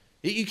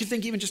 You can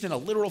think even just in a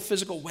literal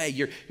physical way.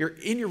 You're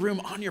in your room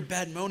on your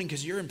bed moaning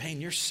because you're in pain,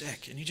 you're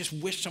sick, and you just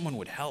wish someone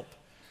would help.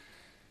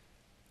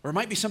 Or it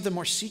might be something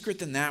more secret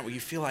than that where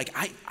you feel like,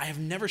 I have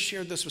never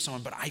shared this with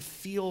someone, but I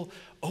feel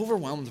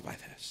overwhelmed by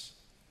this.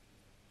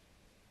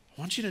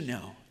 I want you to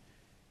know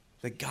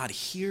that God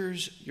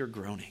hears your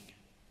groaning.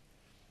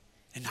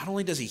 And not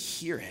only does he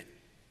hear it,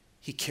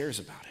 he cares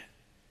about it.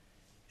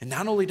 And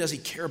not only does he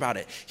care about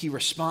it, he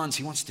responds,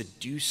 he wants to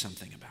do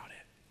something about it.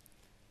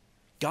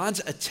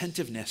 God's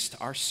attentiveness to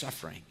our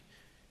suffering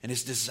and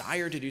his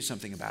desire to do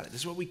something about it,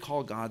 this is what we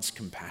call God's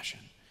compassion.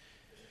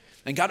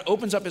 And God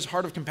opens up his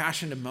heart of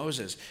compassion to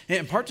Moses,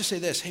 in part to say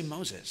this, hey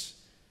Moses,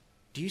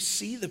 do you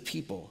see the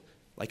people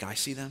like I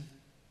see them?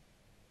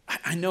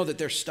 I know that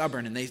they're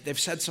stubborn and they've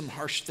said some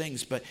harsh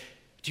things, but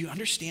do you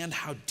understand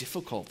how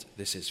difficult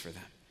this is for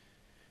them?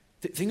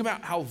 Think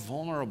about how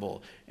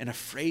vulnerable and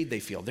afraid they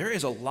feel. There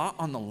is a lot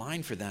on the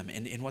line for them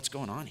in what's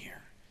going on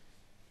here.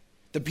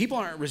 The people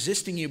aren't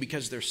resisting you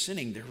because they're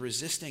sinning. They're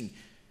resisting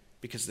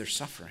because they're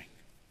suffering.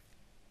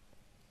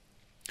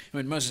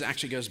 When Moses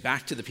actually goes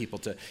back to the people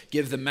to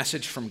give the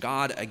message from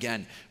God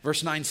again,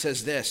 verse 9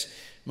 says this,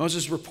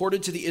 Moses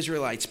reported to the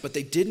Israelites, but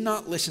they did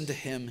not listen to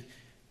him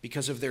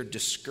because of their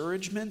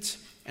discouragement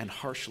and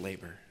harsh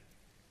labor.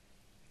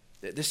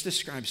 This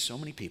describes so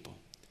many people.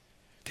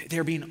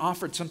 They're being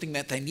offered something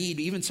that they need,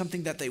 even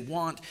something that they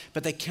want,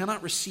 but they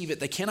cannot receive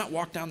it. They cannot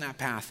walk down that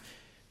path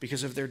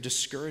because of their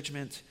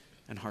discouragement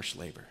and harsh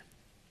labor.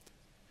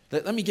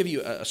 Let me give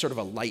you a sort of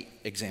a light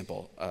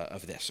example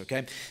of this,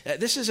 okay?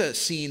 This is a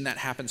scene that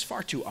happens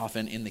far too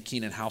often in the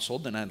Keenan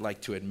household than I'd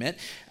like to admit,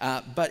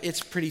 but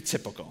it's pretty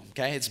typical,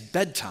 okay? It's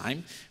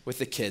bedtime with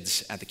the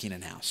kids at the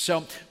Keenan house.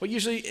 So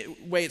the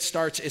way it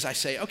starts is I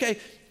say, okay,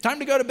 time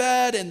to go to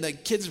bed, and the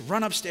kids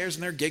run upstairs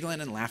and they're giggling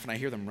and laughing. I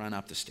hear them run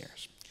up the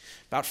stairs.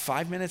 About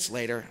 5 minutes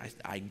later,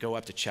 I go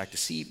up to check to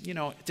see,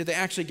 did they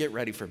actually get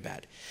ready for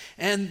bed?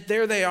 And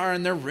there they are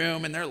in their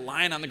room, and they're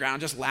lying on the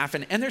ground just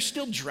laughing, and they're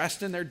still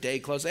dressed in their day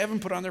clothes. They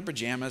haven't put on their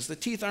pajamas. The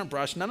teeth aren't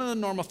brushed. None of the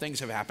normal things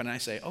have happened. And I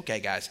say, okay,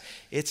 guys,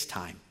 it's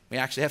time. We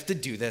actually have to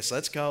do this.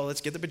 Let's go.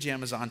 Let's get the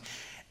pajamas on.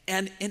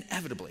 And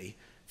inevitably,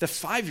 the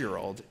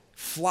 5-year-old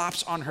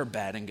flops on her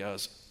bed and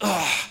goes,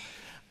 ugh,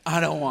 I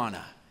don't want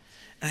to.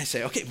 And I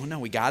say, okay, well, no,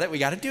 we got it. We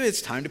got to do it. It's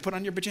time to put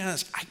on your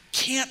pajamas. I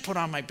can't put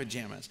on my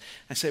pajamas.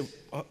 I say,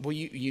 well,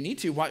 you need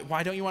to.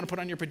 Why don't you want to put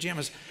on your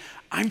pajamas?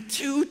 I'm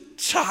too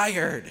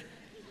tired.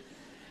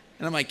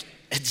 And I'm like,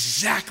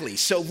 exactly.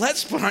 So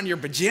let's put on your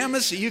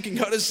pajamas so you can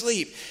go to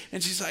sleep.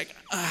 And she's like,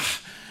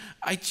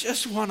 I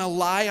just want to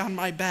lie on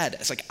my bed.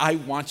 It's like, I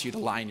want you to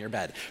lie in your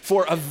bed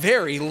for a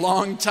very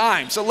long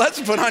time. So let's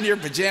put on your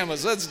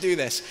pajamas. Let's do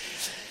this.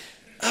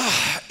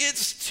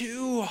 It's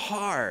too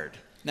hard.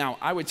 Now,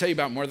 I would tell you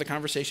about more of the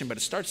conversation, but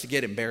it starts to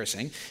get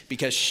embarrassing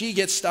because she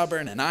gets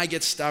stubborn and I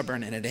get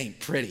stubborn and it ain't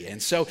pretty.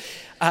 And so,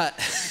 but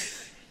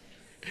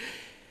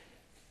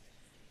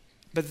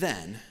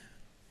then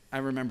I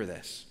remember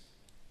this.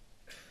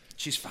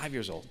 She's 5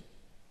 years old.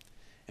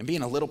 And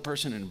being a little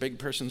person in a big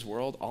person's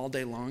world all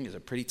day long is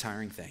a pretty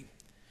tiring thing.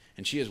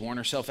 And she has worn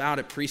herself out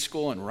at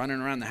preschool and running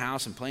around the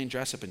house and playing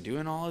dress up and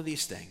doing all of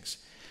these things.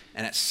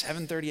 And at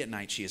 7:30 at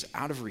night, she is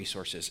out of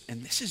resources.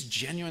 And this is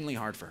genuinely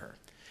hard for her.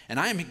 And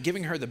I am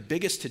giving her the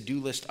biggest to-do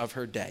list of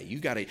her day. You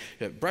got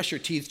to brush your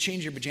teeth,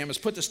 change your pajamas,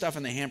 put the stuff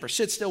in the hamper,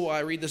 sit still while I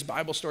read this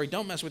Bible story,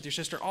 don't mess with your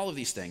sister, all of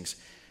these things.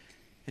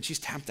 And she's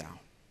tapped out.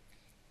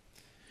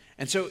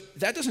 And so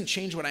that doesn't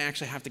change what I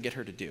actually have to get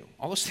her to do.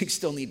 All those things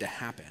still need to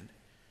happen.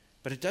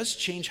 But it does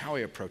change how I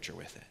approach her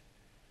with it.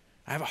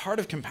 I have a heart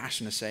of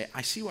compassion to say,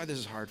 I see why this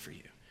is hard for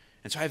you.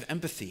 And so I have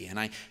empathy, and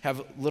I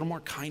have a little more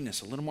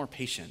kindness, a little more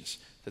patience,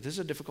 that this is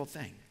a difficult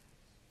thing.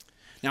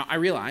 Now, I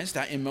realize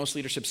that in most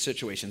leadership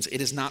situations,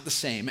 it is not the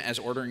same as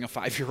ordering a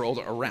 5-year-old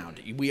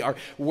around. We are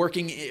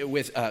working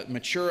with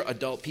mature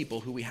adult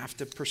people who we have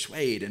to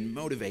persuade and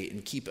motivate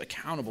and keep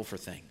accountable for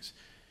things.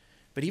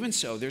 But even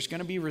so, there's going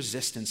to be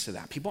resistance to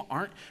that. People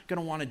aren't going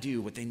to want to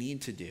do what they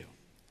need to do.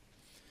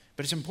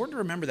 But it's important to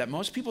remember that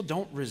most people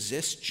don't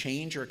resist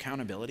change or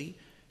accountability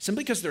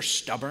simply because they're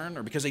stubborn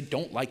or because they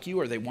don't like you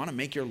or they want to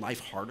make your life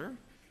harder.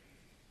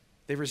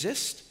 They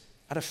resist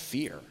out of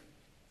fear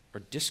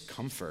or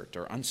discomfort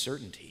or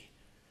uncertainty.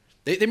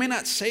 They may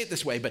not say it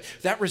this way, but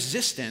that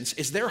resistance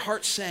is their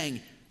heart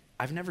saying,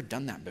 I've never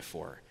done that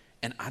before,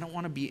 and I don't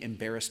want to be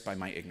embarrassed by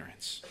my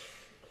ignorance.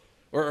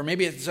 Or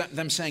maybe it's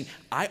them saying,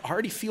 I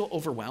already feel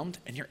overwhelmed,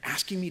 and you're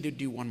asking me to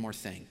do one more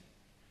thing.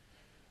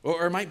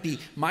 Or it might be,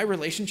 my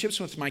relationships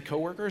with my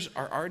coworkers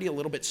are already a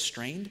little bit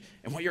strained,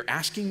 and what you're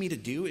asking me to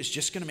do is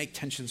just going to make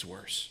tensions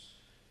worse.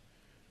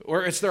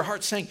 Or it's their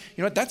heart saying,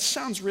 you know what, that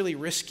sounds really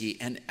risky,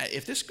 and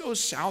if this goes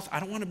south, I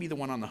don't want to be the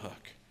one on the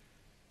hook.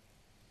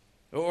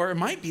 Or it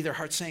might be their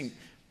heart saying,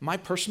 my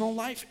personal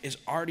life is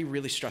already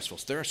really stressful.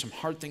 So there are some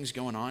hard things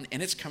going on,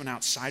 and it's coming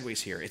out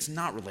sideways here. It's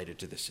not related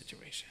to this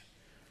situation.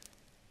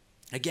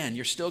 Again,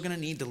 you're still going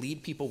to need to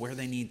lead people where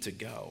they need to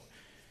go.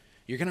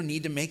 You're going to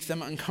need to make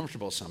them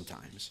uncomfortable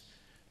sometimes.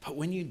 But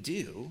when you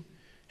do,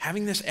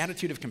 having this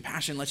attitude of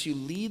compassion lets you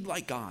lead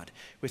like God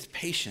with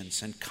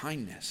patience and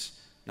kindness,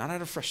 not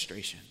out of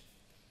frustration.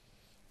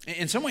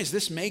 In some ways,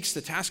 this makes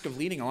the task of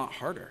leading a lot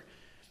harder.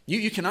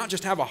 You cannot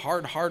just have a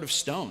hard heart of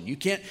stone. You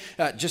can't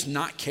just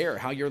not care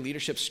how your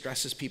leadership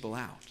stresses people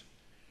out.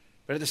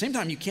 But at the same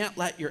time, you can't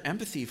let your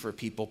empathy for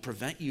people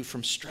prevent you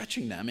from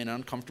stretching them in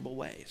uncomfortable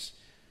ways.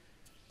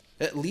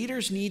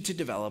 Leaders need to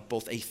develop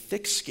both a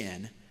thick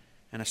skin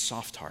and a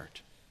soft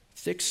heart.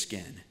 Thick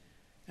skin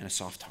and a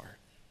soft heart.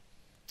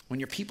 When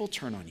your people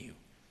turn on you,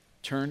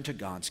 turn to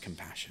God's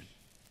compassion.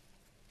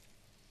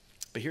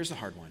 But here's the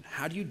hard one.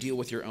 How do you deal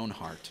with your own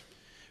heart?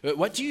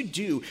 What do you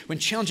do when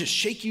challenges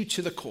shake you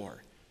to the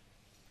core?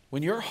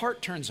 When your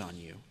heart turns on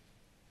you,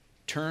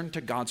 turn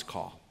to God's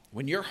call.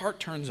 When your heart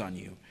turns on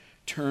you,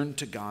 turn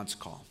to God's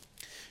call.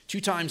 2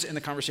 times in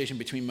the conversation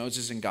between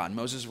Moses and God,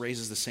 Moses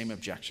raises the same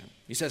objection.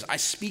 He says, I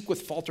speak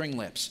with faltering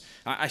lips.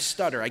 I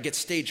stutter. I get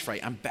stage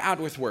fright. I'm bad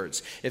with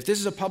words. If this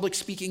is a public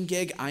speaking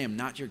gig, I am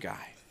not your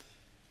guy.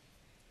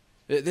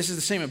 This is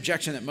the same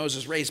objection that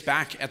Moses raised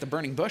back at the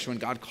burning bush when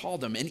God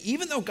called him. And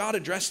even though God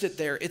addressed it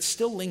there, it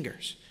still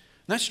lingers.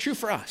 And that's true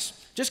for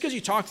us. Just because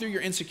you talk through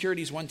your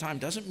insecurities one time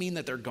doesn't mean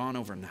that they're gone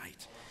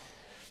overnight.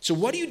 So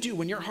what do you do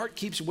when your heart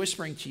keeps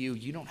whispering to you,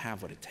 you don't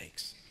have what it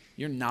takes?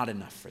 You're not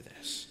enough for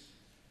this.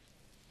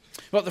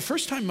 Well, the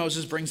first time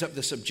Moses brings up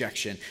this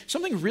objection,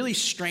 something really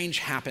strange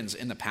happens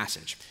in the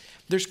passage.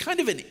 There's kind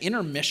of an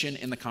intermission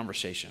in the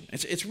conversation.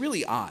 It's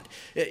really odd.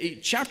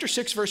 Chapter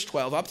 6, verse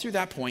 12, up through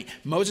that point,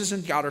 Moses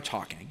and God are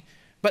talking.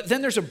 But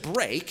then there's a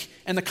break,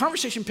 and the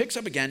conversation picks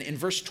up again in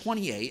verse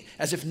 28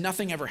 as if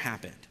nothing ever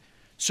happened.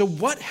 So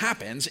what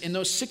happens in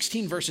those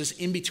 16 verses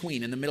in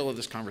between, in the middle of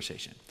this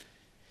conversation?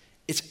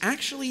 It's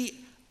actually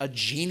a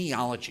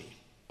genealogy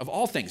of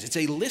all things. It's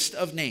a list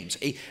of names,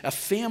 a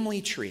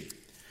family tree.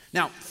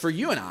 Now, for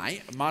you and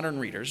I, modern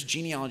readers,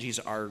 genealogies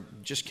are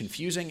just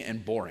confusing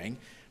and boring,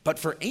 but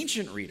for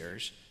ancient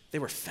readers, they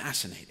were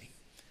fascinating.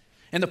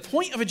 And the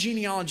point of a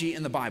genealogy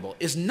in the Bible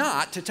is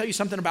not to tell you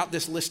something about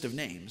this list of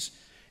names.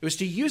 It was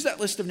to use that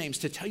list of names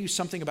to tell you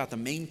something about the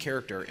main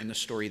character in the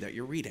story that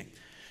you're reading.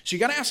 So you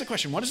got to ask the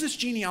question, what does this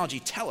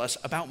genealogy tell us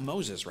about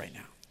Moses right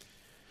now?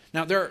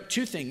 Now, there are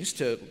 2 things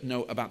to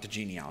know about the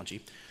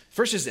genealogy.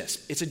 First is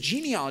this. It's a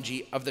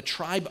genealogy of the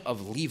tribe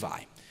of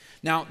Levi.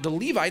 Now, the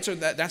Levites,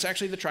 that's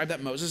actually the tribe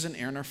that Moses and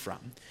Aaron are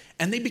from,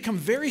 and they become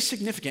very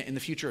significant in the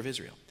future of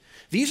Israel.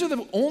 These are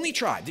the only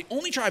tribe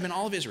in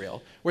all of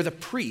Israel where the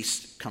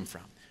priests come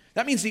from.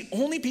 That means the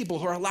only people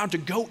who are allowed to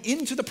go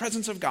into the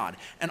presence of God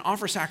and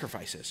offer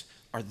sacrifices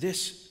are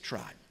this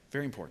tribe.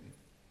 Very important.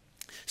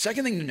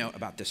 Second thing to note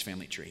about this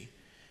family tree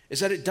is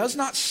that it does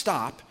not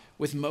stop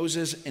with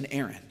Moses and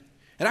Aaron.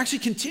 It actually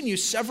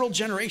continues several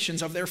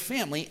generations of their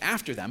family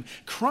after them,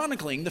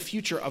 chronicling the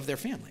future of their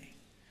family.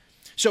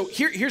 So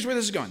here's where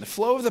this is going. The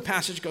flow of the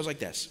passage goes like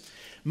this.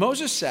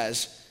 Moses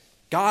says,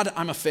 God,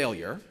 I'm a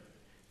failure.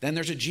 Then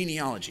there's a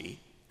genealogy.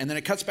 And then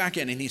it cuts back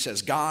in and he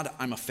says, God,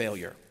 I'm a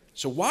failure.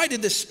 So why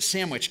did this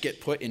sandwich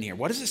get put in here?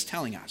 What is this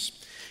telling us?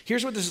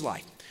 Here's what this is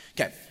like.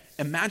 Okay,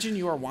 imagine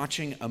you are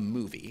watching a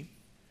movie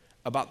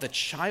about the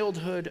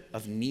childhood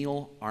of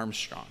Neil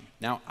Armstrong.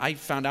 Now, I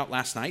found out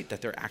last night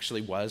that there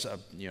actually was a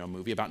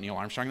movie about Neil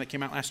Armstrong that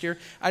came out last year.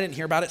 I didn't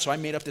hear about it, so I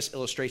made up this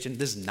illustration.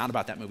 This is not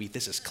about that movie.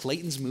 This is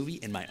Clayton's movie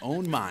in my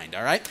own mind,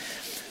 all right?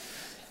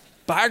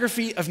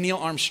 Biography of Neil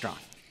Armstrong.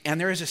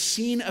 And there is a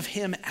scene of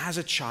him as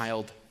a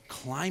child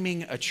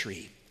climbing a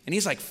tree. And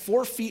he's like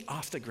 4 feet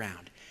off the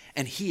ground.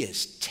 And he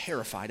is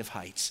terrified of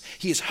heights.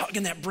 He is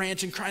hugging that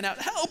branch and crying out,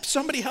 "Help,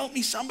 somebody help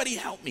me, somebody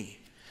help me."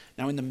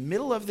 Now, in the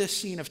middle of this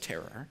scene of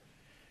terror,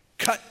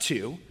 cut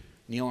to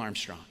Neil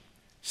Armstrong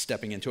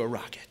stepping into a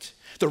rocket.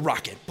 The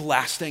rocket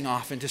blasting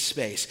off into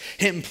space.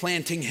 Him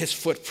planting his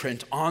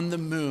footprint on the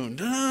moon.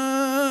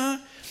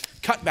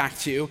 Cut back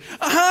to,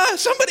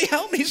 somebody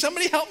help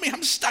me,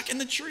 I'm stuck in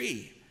the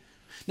tree.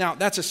 Now,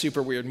 that's a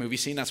super weird movie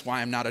scene. That's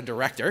why I'm not a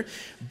director.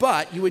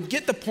 But you would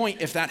get the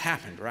point if that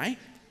happened, right?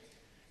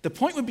 The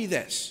point would be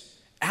this.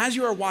 As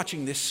you are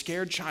watching this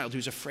scared child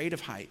who's afraid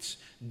of heights,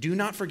 do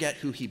not forget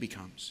who he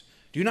becomes.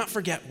 Do not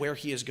forget where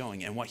he is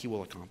going and what he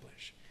will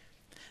accomplish.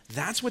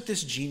 That's what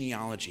this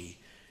genealogy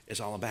is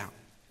all about.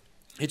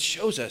 It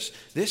shows us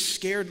this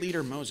scared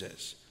leader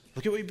Moses.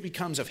 Look at what it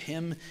becomes of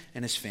him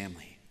and his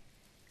family.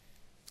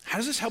 How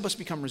does this help us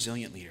become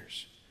resilient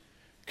leaders?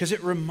 Because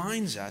it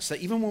reminds us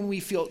that even when we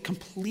feel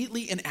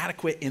completely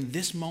inadequate in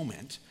this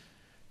moment,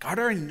 God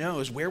already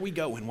knows where we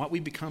go and what we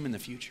become in the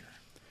future.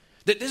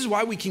 That this is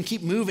why we can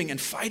keep moving and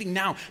fighting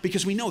now,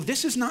 because we know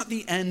this is not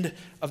the end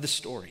of the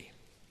story.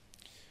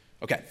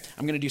 Okay,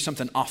 I'm going to do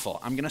something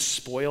awful. I'm going to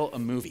spoil a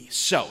movie.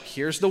 So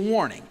here's the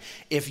warning.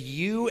 If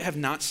you have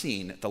not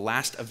seen the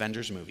last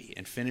Avengers movie,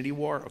 Infinity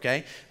War,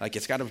 okay, like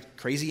it's got a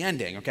crazy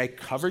ending, okay,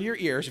 cover your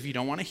ears if you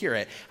don't want to hear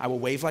it. I will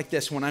wave like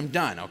this when I'm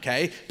done,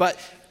 okay? But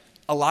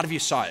a lot of you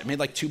saw it. It made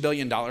like $2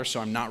 billion, so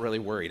I'm not really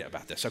worried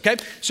about this, okay?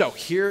 So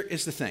here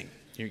is the thing.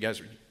 You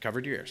guys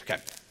covered your ears,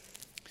 okay?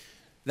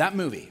 That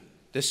movie,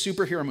 this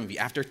superhero movie,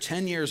 after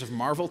 10 years of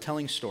Marvel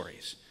telling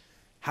stories,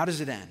 how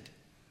does it end?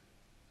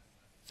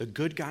 The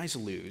good guys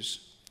lose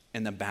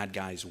and the bad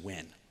guys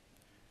win.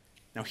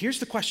 Now, here's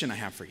the question I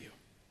have for you.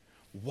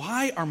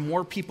 Why are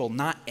more people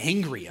not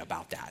angry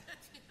about that?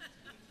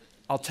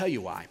 I'll tell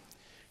you why.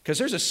 Because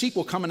there's a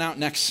sequel coming out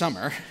next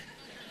summer,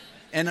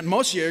 and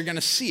most of you are going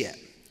to see it.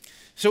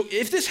 So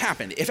if this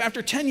happened, if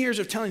after 10 years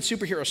of telling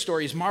superhero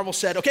stories, Marvel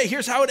said, okay,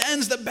 here's how it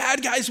ends, the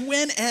bad guys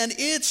win, and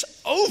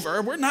it's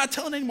over, we're not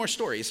telling any more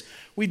stories,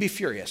 we'd be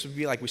furious. We'd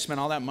be like, we spent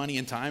all that money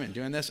and time in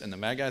doing this, and the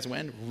bad guys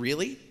win?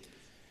 Really?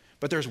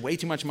 But there's way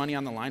too much money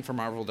on the line for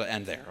Marvel to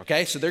end there,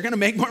 okay? So they're going to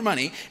make more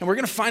money, and we're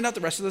going to find out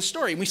the rest of the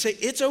story. And we say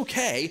it's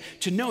okay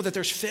to know that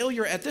there's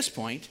failure at this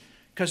point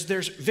because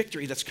there's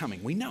victory that's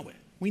coming. We know it.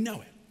 We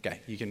know it.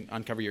 Okay, you can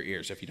uncover your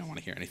ears if you don't want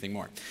to hear anything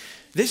more.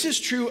 This is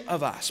true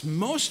of us.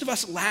 Most of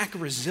us lack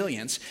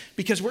resilience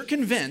because we're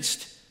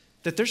convinced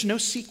that there's no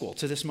sequel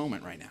to this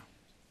moment right now,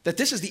 that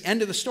this is the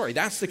end of the story.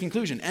 That's the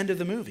conclusion, end of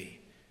the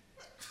movie.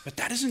 But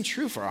that isn't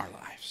true for our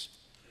lives.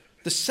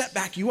 The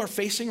setback you are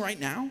facing right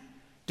now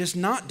does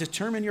not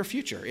determine your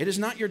future. It is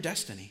not your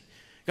destiny.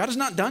 God is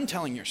not done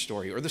telling your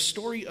story or the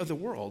story of the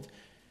world,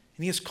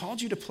 and he has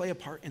called you to play a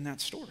part in that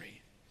story.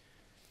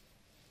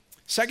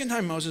 Second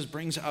time Moses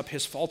brings up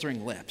his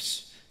faltering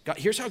lips,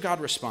 here's how God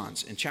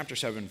responds in chapter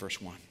 7,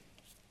 verse 1.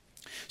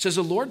 It says,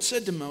 the Lord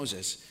said to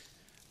Moses,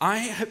 I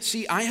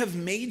have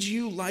made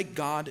you like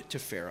God to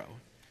Pharaoh,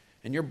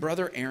 and your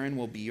brother Aaron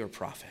will be your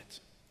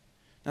prophet.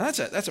 Now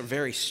that's a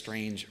very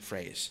strange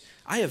phrase.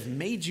 I have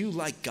made you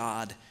like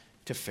God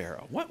to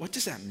Pharaoh. What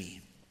does that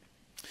mean?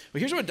 Well,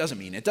 here's what it doesn't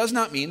mean. It does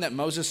not mean that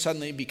Moses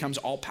suddenly becomes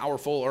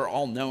all-powerful or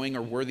all-knowing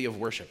or worthy of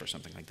worship or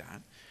something like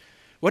that.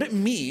 What it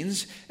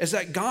means is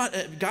that God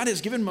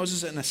has given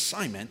Moses an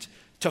assignment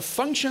to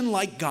function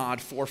like God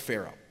for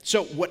Pharaoh.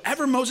 So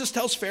whatever Moses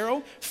tells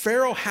Pharaoh,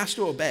 Pharaoh has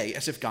to obey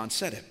as if God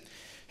said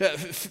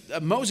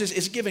it. Moses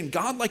is given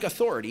godlike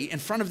authority in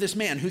front of this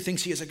man who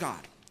thinks he is a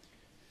god.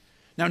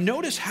 Now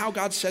notice how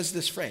God says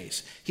this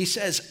phrase. He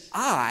says,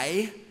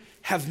 I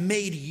have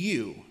made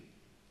you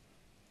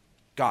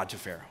God to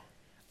Pharaoh.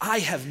 I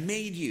have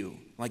made you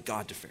like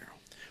God to Pharaoh.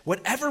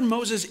 Whatever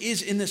Moses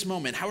is in this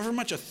moment, however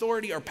much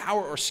authority or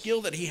power or skill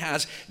that he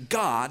has,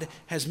 God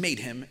has made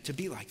him to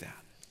be like that.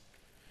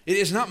 It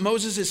is not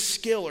Moses'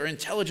 skill or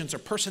intelligence or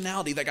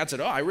personality that God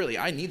said,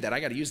 I need that. I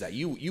got to use that.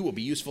 You will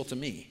be useful to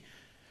me.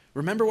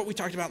 Remember what we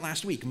talked about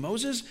last week.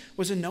 Moses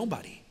was a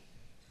nobody.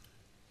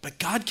 But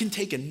God can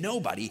take a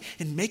nobody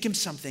and make him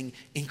something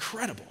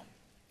incredible.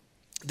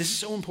 This is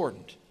so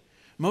important.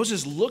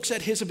 Moses looks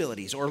at his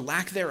abilities or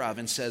lack thereof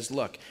and says,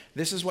 look,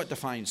 this is what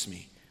defines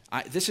me.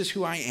 This is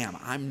who I am.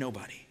 I'm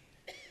nobody.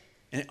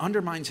 And it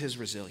undermines his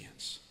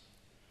resilience.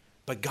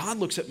 But God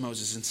looks at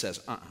Moses and says,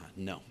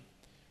 no.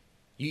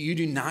 You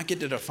do not get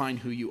to define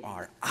who you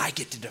are. I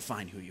get to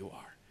define who you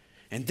are.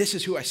 And this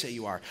is who I say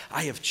you are.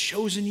 I have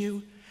chosen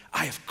you.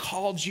 I have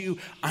called you.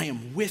 I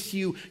am with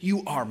you.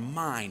 You are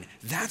mine.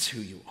 That's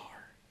who you are.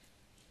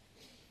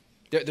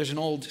 There's an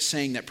old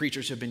saying that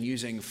preachers have been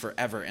using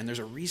forever, and there's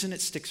a reason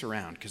it sticks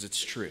around, because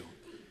it's true.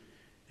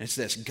 And it's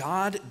this: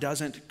 God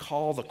doesn't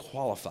call the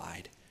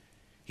qualified,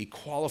 he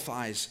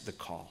qualifies the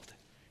called.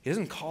 He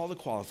doesn't call the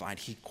qualified,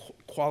 he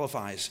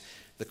qualifies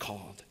the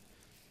called.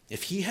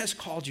 If he has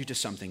called you to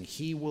something,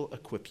 he will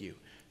equip you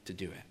to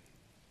do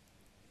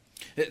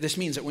it. This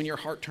means that when your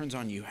heart turns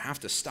on you have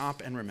to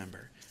stop and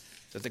remember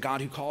that the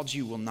God who called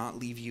you will not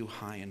leave you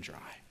high and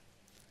dry.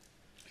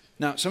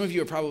 Now, some of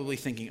you are probably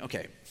thinking,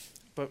 okay,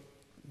 but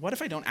what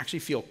if I don't actually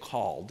feel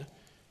called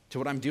to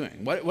what I'm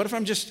doing? What if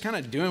I'm just kind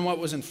of doing what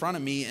was in front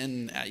of me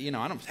and,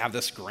 I don't have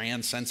this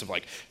grand sense of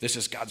like, this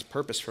is God's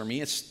purpose for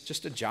me. It's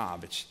just a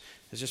job. It's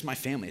just my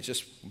family. It's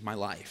just my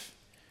life.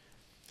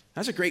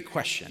 That's a great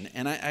question,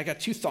 and I got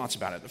two thoughts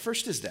about it. The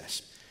first is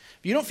this.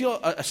 If you don't feel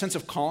a sense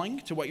of calling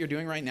to what you're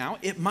doing right now,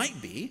 it might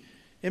be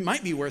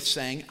worth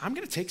saying, I'm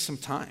going to take some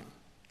time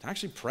to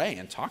actually pray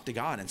and talk to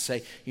God and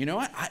say, you know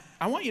what,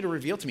 I want you to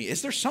reveal to me,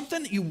 is there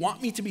something that you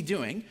want me to be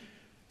doing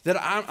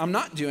that I'm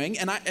not doing,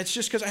 and it's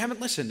just because I haven't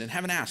listened and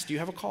haven't asked, do you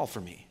have a call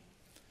for me?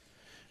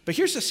 But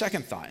here's the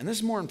second thought, and this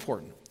is more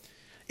important.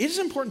 It is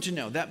important to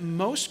know that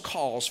most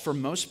calls for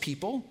most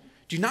people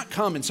do not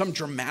come in some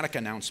dramatic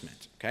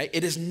announcement, okay?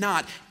 It is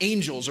not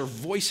angels or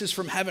voices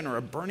from heaven or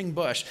a burning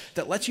bush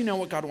that lets you know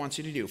what God wants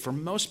you to do. For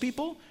most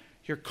people,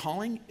 your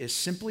calling is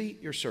simply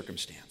your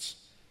circumstance.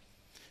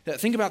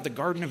 Think about the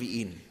Garden of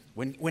Eden.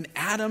 When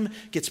Adam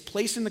gets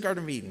placed in the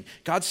Garden of Eden,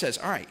 God says,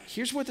 all right,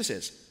 here's what this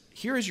is.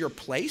 Here is your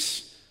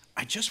place.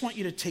 I just want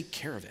you to take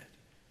care of it.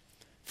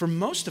 For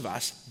most of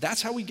us,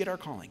 that's how we get our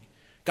calling.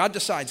 God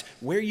decides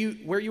where you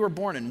were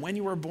born and when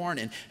you were born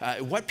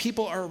and what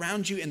people are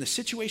around you and the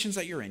situations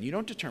that you're in. You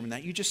don't determine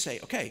that. You just say,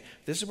 okay,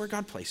 this is where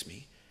God placed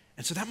me.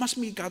 And so that must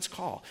be God's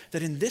call,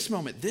 that in this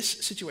moment, this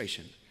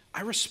situation,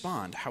 I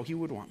respond how he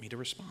would want me to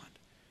respond.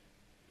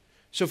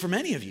 So for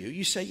many of you,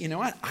 you say, you know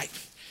what,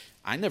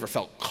 I never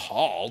felt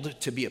called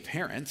to be a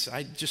parent.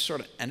 I just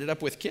sort of ended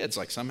up with kids.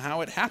 Like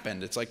somehow it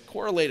happened. It's like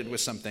correlated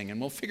with something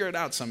and we'll figure it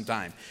out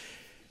sometime.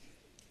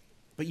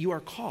 But you are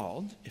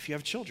called, if you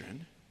have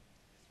children,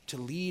 to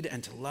lead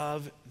and to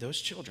love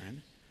those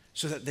children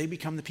so that they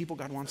become the people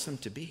God wants them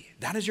to be.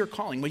 That is your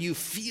calling, whether you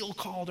feel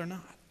called or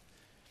not.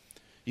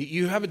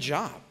 You have a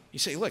job. You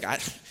say, look, I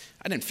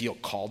didn't feel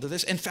called to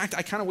this. In fact,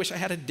 I kind of wish I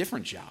had a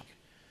different job.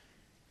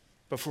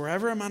 But for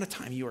whatever amount of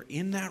time you are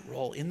in that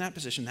role, in that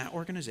position, that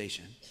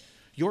organization,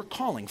 your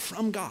calling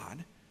from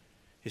God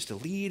is to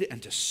lead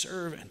and to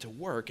serve and to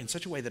work in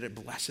such a way that it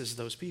blesses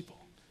those people,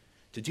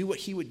 to do what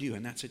he would do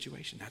in that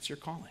situation. That's your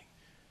calling.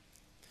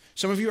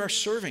 Some of you are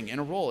serving in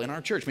a role in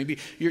our church. Maybe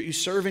you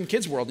serve in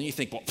Kids World and you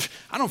think, well,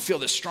 I don't feel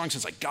this strong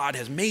since like God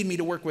has made me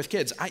to work with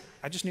kids.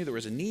 I just knew there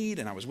was a need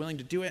and I was willing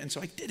to do it, and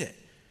so I did it.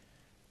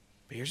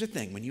 But here's the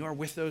thing. When you are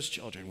with those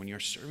children, when you're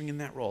serving in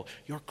that role,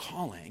 your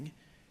calling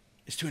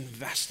is to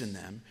invest in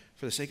them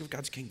for the sake of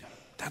God's kingdom.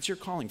 That's your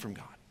calling from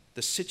God.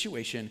 The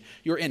situation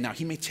you're in. Now,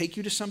 he may take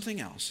you to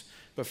something else,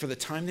 but for the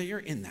time that you're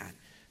in that,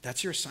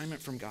 that's your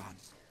assignment from God.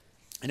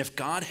 And if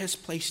God has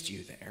placed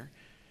you there,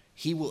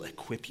 he will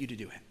equip you to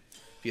do it.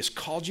 If he has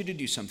called you to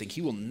do something,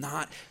 he will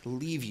not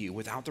leave you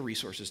without the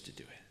resources to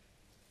do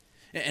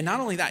it. And not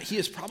only that, he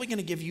is probably going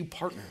to give you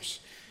partners.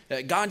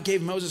 God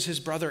gave Moses his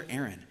brother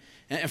Aaron.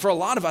 And for a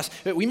lot of us,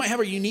 we might have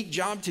a unique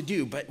job to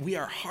do, but we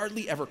are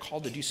hardly ever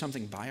called to do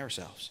something by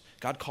ourselves.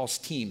 God calls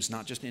teams,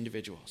 not just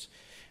individuals.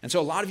 And so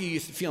a lot of you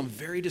feel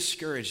very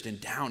discouraged and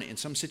down in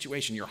some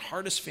situation. Your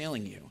heart is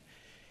failing you.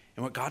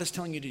 And what God is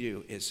telling you to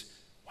do is,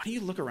 why don't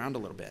you look around a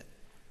little bit?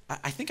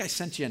 I think I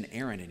sent you an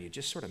Aaron and you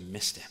just sort of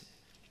missed him.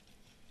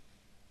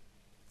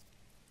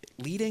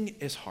 Leading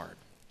is hard.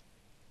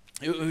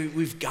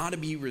 We've got to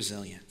be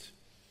resilient.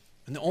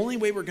 And the only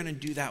way we're going to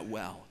do that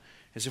well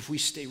is if we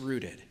stay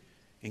rooted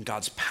in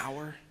God's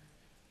power,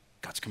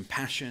 God's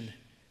compassion,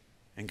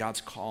 and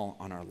God's call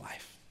on our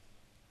life.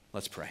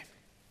 Let's pray.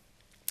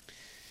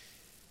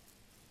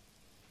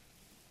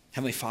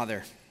 Heavenly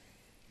Father,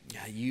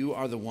 you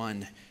are the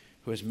one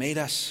who has made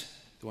us,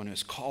 the one who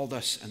has called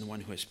us, and the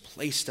one who has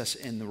placed us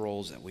in the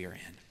roles that we are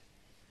in.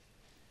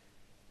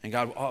 And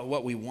God,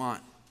 what we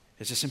want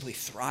is to simply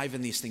thrive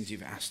in these things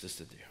you've asked us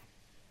to do.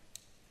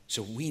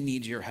 So we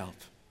need your help.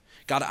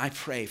 God, I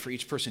pray for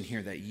each person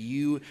here that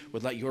you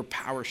would let your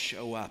power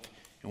show up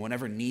in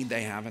whatever need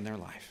they have in their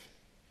life.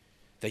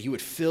 That you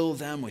would fill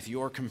them with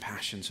your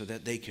compassion so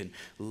that they can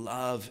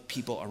love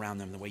people around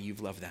them the way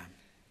you've loved them.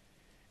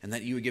 And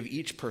that you would give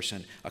each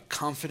person a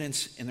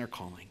confidence in their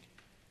calling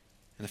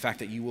and the fact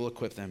that you will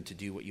equip them to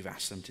do what you've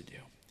asked them to do.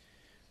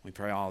 We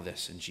pray all of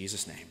this in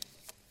Jesus' name.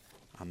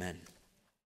 Amen.